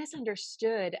 it's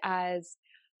misunderstood as,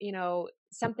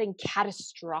 something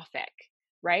catastrophic,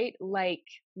 right? Like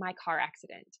my car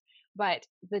accident. But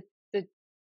the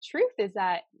truth is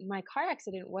that my car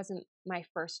accident wasn't my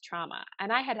first trauma,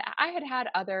 and I had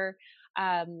other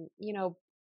you know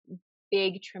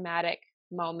big traumatic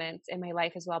moments in my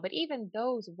life as well, but even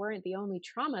those weren't the only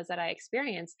traumas that I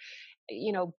experienced.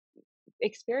 you know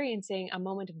Experiencing a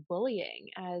moment of bullying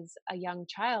as a young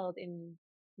child in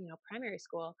primary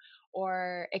school,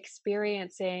 or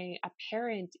experiencing a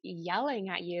parent yelling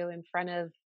at you in front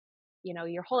of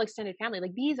your whole extended family.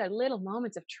 Like, these are little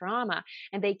moments of trauma,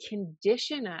 and they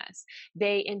condition us.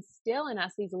 They instill in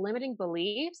us these limiting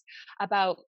beliefs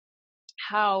about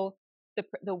how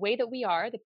the way that we are,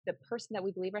 the person that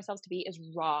we believe ourselves to be, is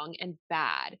wrong and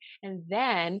bad. And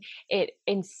then it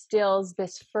instills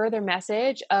this further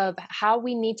message of how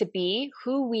we need to be,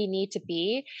 who we need to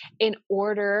be in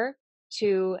order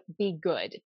to be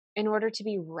good, in order to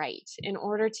be right, in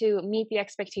order to meet the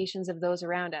expectations of those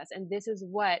around us. And this is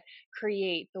what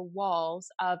create the walls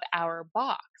of our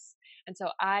box. And so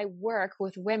I work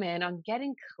with women on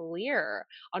getting clear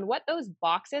on what those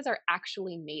boxes are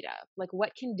actually made of. Like,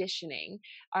 what conditioning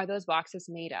are those boxes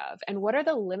made of? And what are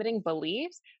the limiting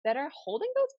beliefs that are holding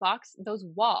those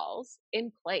walls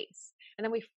in place? And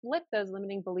then we flip those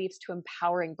limiting beliefs to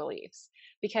empowering beliefs,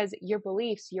 because your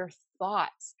beliefs, your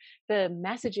thoughts, the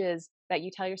messages that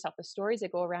you tell yourself, the stories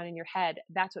that go around in your head,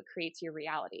 that's what creates your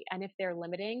reality. And if they're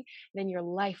limiting, then your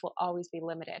life will always be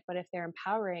limited. But if they're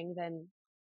empowering, then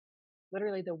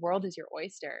literally the world is your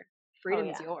oyster. Oh Freedom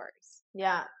is yeah. yours.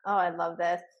 Yeah. Oh, I love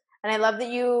this. And I love that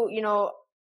you know,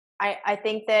 I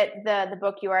think that the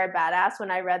book You Are a Badass,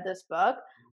 when I read this book,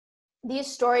 these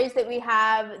stories that we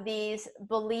have, these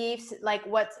beliefs, like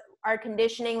what's our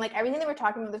conditioning, like everything that we're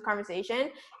talking about this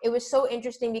conversation, it was so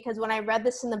interesting because when I read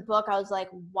this in the book, I was like,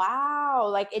 wow,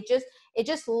 like it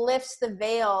just lifts the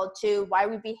veil to why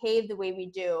we behave the way we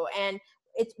do. And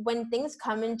it's when things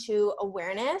come into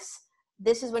awareness,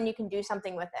 this is when you can do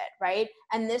something with it, right?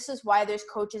 And this is why there's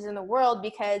coaches in the world,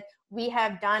 because we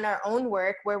have done our own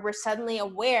work where we're suddenly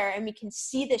aware and we can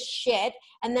see this shit,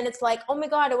 and then it's like, oh my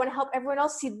god, I want to help everyone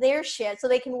else see their shit so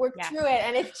they can work Yes. through it.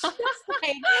 And it's just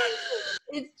like,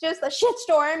 it's just a shit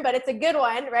storm, but it's a good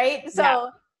one, right? Yeah. So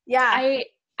yeah.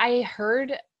 I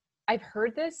heard I've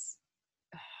heard this.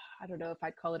 I don't know if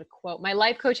I'd call it a quote. My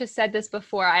life coach has said this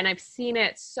before, and I've seen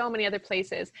it so many other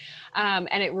places. And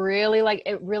it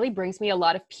really brings me a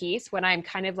lot of peace when I'm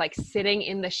kind of like sitting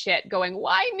in the shit going,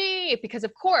 why me? Because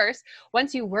of course,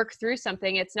 once you work through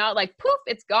something, it's not like poof,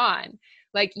 it's gone.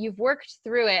 Like, you've worked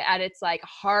through it at its like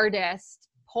hardest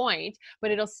point,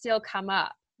 but it'll still come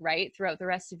up, right, throughout the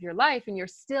rest of your life. And you're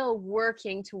still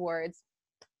working towards,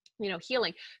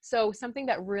 healing. So something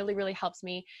that really, really helps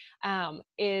me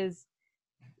is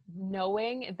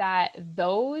knowing that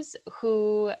those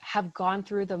who have gone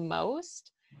through the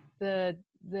most, the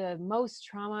most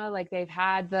trauma, like they've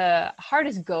had the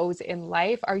hardest goes in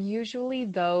life, are usually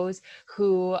those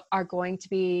who are going to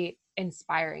be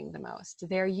inspiring the most.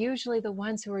 They're usually the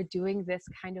ones who are doing this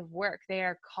kind of work. They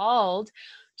are called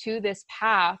to this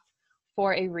path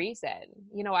for a reason.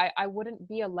 I wouldn't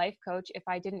be a life coach if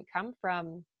I didn't come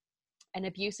from an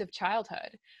abusive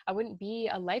childhood. I wouldn't be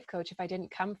a life coach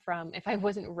if I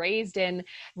wasn't raised in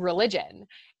religion.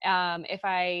 If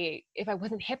I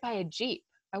wasn't hit by a Jeep,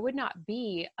 I would not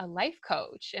be a life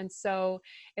coach. And so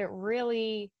it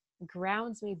really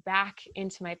grounds me back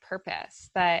into my purpose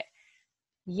that,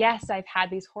 yes, I've had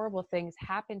these horrible things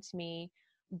happen to me,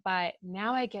 but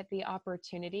now I get the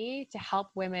opportunity to help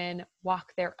women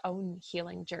walk their own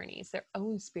healing journeys, their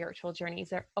own spiritual journeys,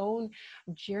 their own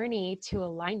journey to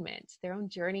alignment, their own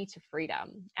journey to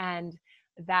freedom. And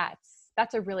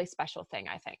that's a really special thing,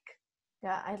 I think.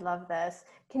 Yeah, I love this.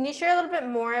 Can you share a little bit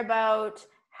more about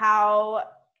how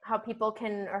people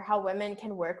can, or how women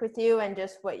can work with you, and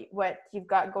just what you've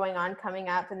got going on coming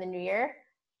up in the new year?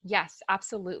 Yes,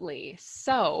 absolutely.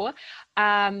 So,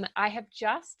 I have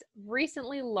just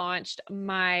recently launched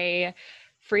my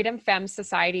Freedom Femme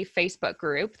Society Facebook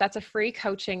group. That's a free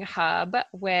coaching hub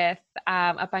with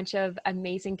a bunch of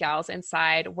amazing gals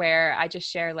inside, where I just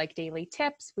share like daily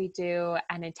tips. We do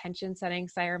an intention setting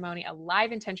ceremony, a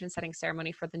live intention setting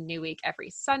ceremony for the new week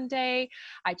every Sunday.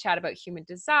 I chat about human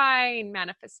design,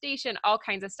 manifestation, all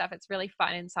kinds of stuff. It's really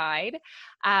fun inside.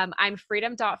 I'm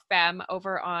freedom.fem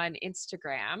over on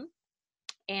Instagram.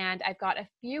 And I've got a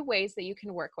few ways that you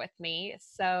can work with me.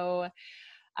 So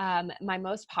my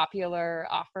most popular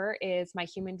offer is my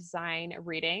human design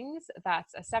readings.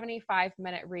 That's a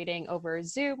 75-minute reading over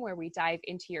Zoom where we dive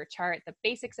into your chart, the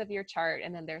basics of your chart,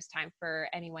 and then there's time for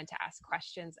anyone to ask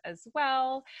questions as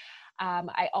well.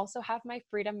 I also have my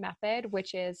Freedom Method,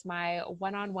 which is my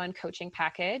one-on-one coaching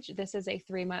package. This is a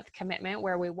 3-month commitment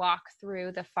where we walk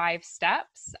through the 5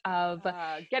 steps of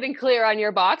getting clear on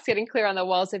your box, getting clear on the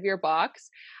walls of your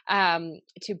box,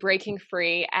 to breaking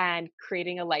free and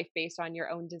creating a life based on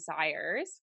your own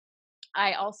desires.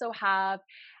 I also have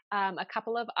a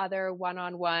couple of other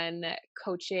one-on-one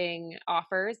coaching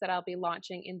offers that I'll be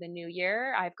launching in the new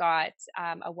year. I've got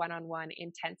a one-on-one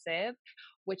intensive,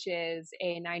 which is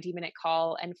a 90-minute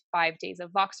call and 5 days of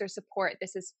Voxer support.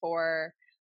 This is for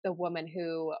the woman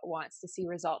who wants to see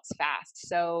results fast.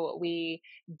 So we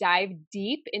dive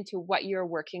deep into what you're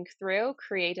working through,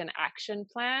 create an action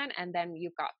plan, and then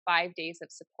you've got 5 days of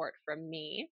support from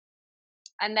me.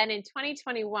 And then in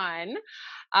 2021,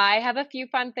 I have a few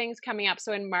fun things coming up.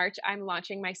 So in March, I'm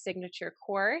launching my signature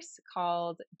course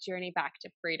called Journey Back to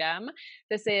Freedom.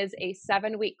 This is a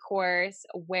 7-week course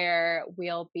where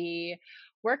we'll be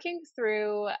working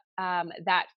through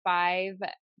that 5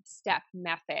 step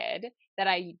method that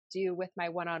I do with my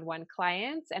one-on-one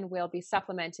clients, and we'll be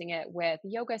supplementing it with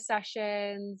yoga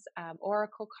sessions,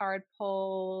 oracle card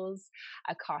pulls,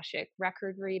 Akashic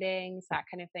record readings, that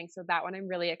kind of thing. So that one I'm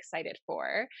really excited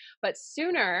for. But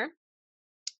sooner,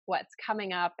 what's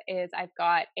coming up is I've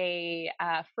got a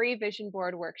free vision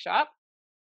board workshop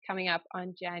coming up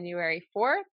on January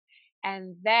 4th.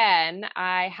 And then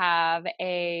I have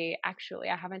actually,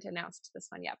 I haven't announced this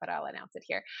one yet, but I'll announce it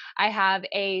here. I have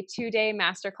a 2-day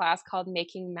masterclass called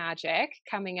Making Magic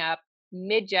coming up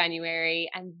mid-January.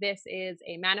 And this is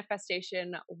a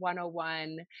manifestation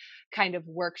 101 kind of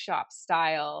workshop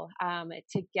style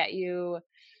to get you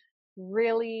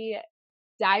really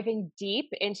diving deep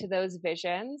into those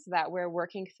visions that we're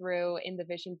working through in the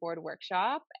vision board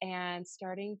workshop and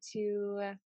starting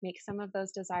to make some of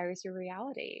those desires your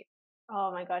reality. Oh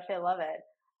my gosh, I love it.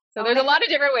 So there's a lot of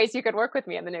different ways you could work with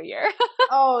me in the new year.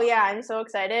 Oh yeah, I'm so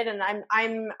excited, and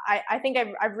I think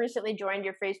I've recently joined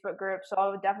your Facebook group, so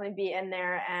I'll definitely be in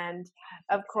there. And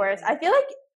of course, I feel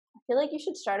like you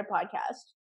should start a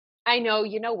podcast. I know,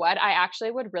 you know what? I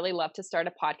actually would really love to start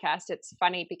a podcast. It's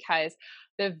funny because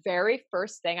the very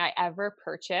first thing I ever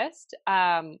purchased,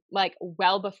 like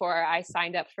well before I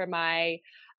signed up for my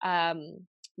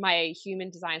my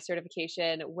human design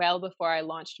certification, well before I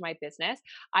launched my business,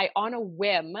 I on a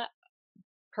whim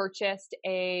purchased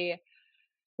a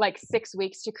like 6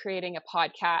 weeks to creating a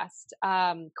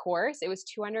podcast course. It was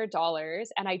 $200,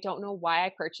 and I don't know why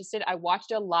I purchased it. I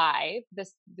watched a live.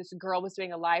 This girl was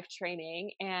doing a live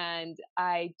training, and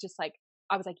I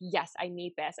was like, yes, I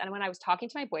need this. And when I was talking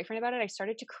to my boyfriend about it, I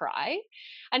started to cry,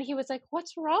 and he was like,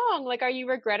 what's wrong? Like, are you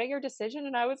regretting your decision?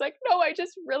 And I was like, no, I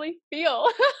just really feel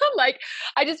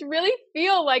I just really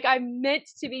feel like I'm meant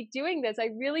to be doing this. I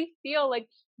really feel like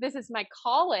this is my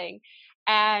calling.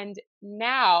 And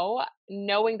now,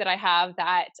 knowing that I have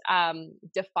that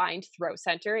defined throat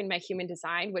center in my human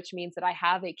design, which means that I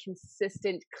have a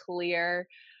consistent, clear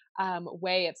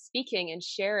way of speaking and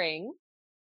sharing,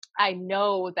 I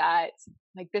know that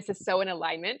like this is so in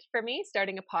alignment for me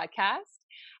starting a podcast.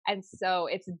 And so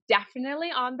it's definitely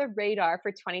on the radar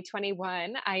for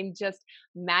 2021. I'm just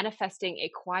manifesting a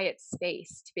quiet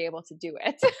space to be able to do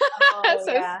it. Oh,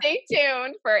 so yeah. Stay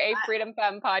tuned for a Freedom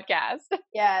Femme podcast.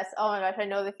 Yes. Oh my gosh, I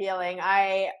know the feeling.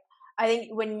 I think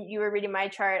when you were reading my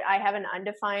chart, I have an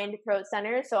undefined throat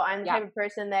center. So I'm the type of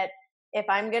person that if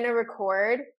I'm gonna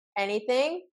record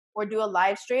anything or do a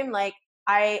live stream, like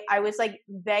I was like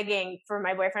begging for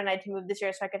my boyfriend and I to move this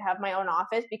year so I could have my own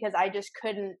office, because I just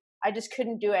couldn't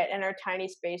do it in our tiny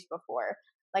space before.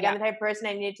 Like I'm the type of person,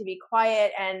 I needed to be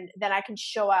quiet, and then I can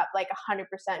show up like 100%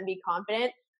 and be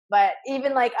confident. But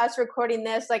even like us recording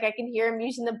this, like I can hear him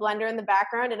using the blender in the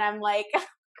background, and I'm like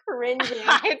cringing. It's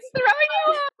throwing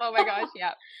you off. Oh my gosh,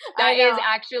 yeah. That is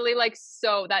actually like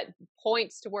so that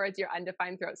points towards your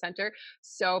undefined throat center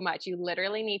so much. You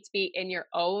literally need to be in your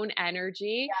own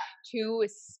energy to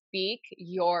speak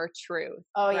your truth.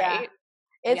 Oh right?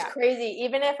 It's crazy.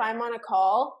 Even if I'm on a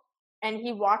call and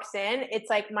he walks in,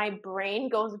 it's like my brain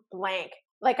goes blank.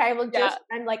 Like I will just,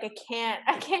 I'm like, I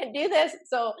can't do this.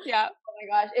 So, oh my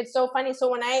gosh, it's so funny. So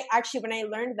when I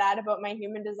learned that about my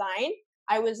human design,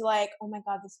 I was like, oh my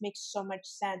God, this makes so much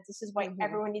sense. This is why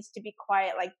everyone needs to be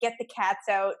quiet. Like get the cats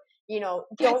out,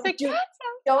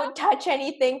 don't touch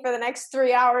anything for the next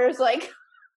 3 hours. Like,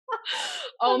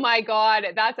 oh my God,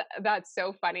 that's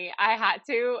so funny. I had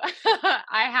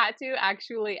to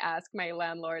actually ask my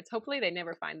landlords. Hopefully they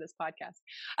never find this podcast.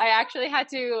 I actually had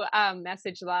to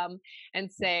message them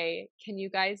and say, can you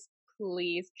guys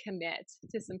please commit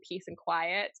to some peace and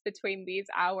quiet between these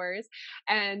hours?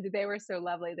 And they were so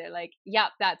lovely. They're like,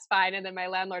 yep, that's fine. And then my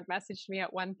landlord messaged me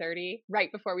at 1:30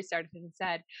 right before we started and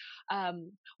said,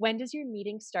 when does your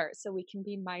meeting start so we can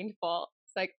be mindful?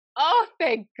 It's like, oh,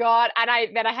 thank God. And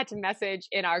I had to message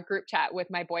in our group chat with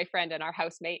my boyfriend and our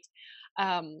housemate.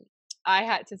 I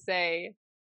had to say,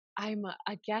 I'm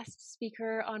a guest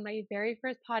speaker on my very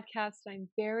first podcast. I'm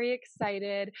very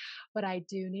excited, but I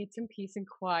do need some peace and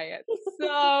quiet.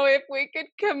 So if we could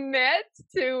commit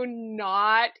to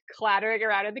not clattering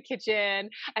around in the kitchen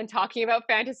and talking about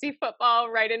fantasy football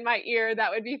right in my ear,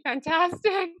 that would be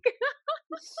fantastic.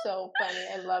 So funny.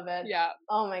 I love it. Yeah.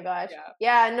 Oh my gosh.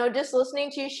 Yeah. No, just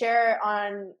listening to you share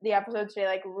on the episode today,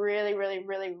 like really, really,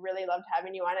 really, really loved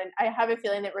having you on. And I have a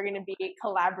feeling that we're going to be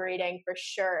collaborating for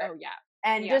sure. Oh yeah.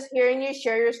 And just hearing you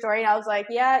share your story, I was like,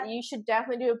 yeah, you should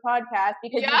definitely do a podcast,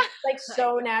 because you like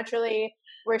so naturally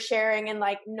were sharing and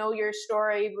like know your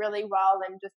story really well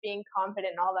and just being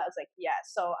confident and all that. I was like, yeah.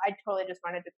 So I totally just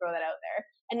wanted to throw that out there.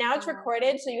 And now it's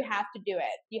recorded, so you have to do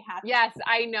it. You have to. Yes,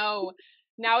 I know.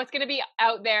 now it's going to be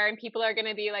out there and people are going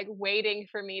to be like waiting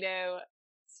for me to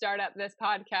start up this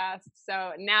podcast.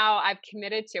 So now I've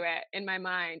committed to it in my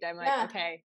mind. I'm like,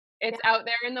 okay, it's out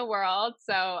there in the world.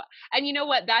 So, and you know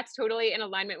what? That's totally in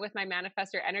alignment with my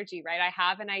manifestor energy, right? I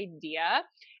have an idea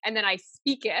and then I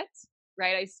speak it,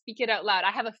 right? I speak it out loud.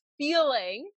 I have a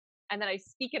feeling and then I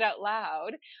speak it out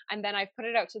loud and then I put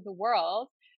it out to the world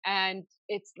and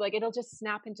it's like, it'll just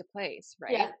snap into place,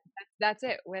 right? Yeah. That's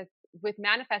it with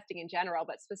manifesting in general,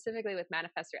 but specifically with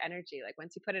manifestor energy. Like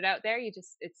once you put it out there, it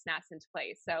snaps into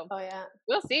place. So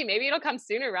we'll see. Maybe it'll come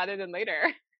sooner rather than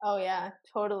later. Oh yeah,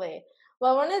 totally.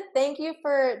 Well, I want to thank you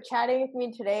for chatting with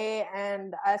me today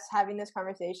and us having this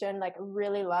conversation. Like,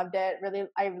 really loved it. Really,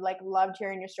 I loved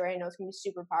hearing your story. I know it's gonna be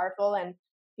super powerful, and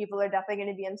people are definitely going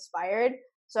to be inspired.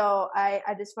 So I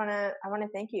want to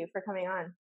thank you for coming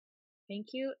on. Thank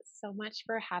you so much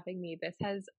for having me. This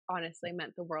has honestly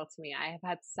meant the world to me. I have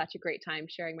had such a great time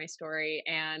sharing my story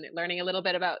and learning a little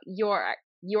bit about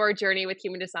your journey with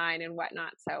human design and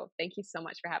whatnot. So thank you so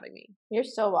much for having me. You're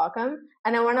so welcome.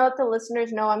 And I want to let the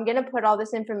listeners know I'm going to put all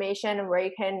this information and where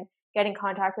you can get in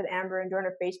contact with Amber and join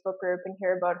her Facebook group and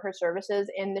hear about her services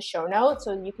in the show notes,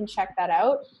 so you can check that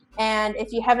out. And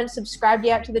if you haven't subscribed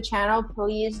yet to the channel,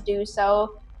 please do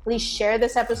so. Please share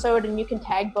this episode, and you can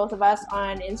tag both of us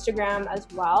on Instagram as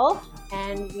well.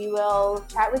 And we will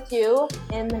chat with you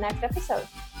in the next episode.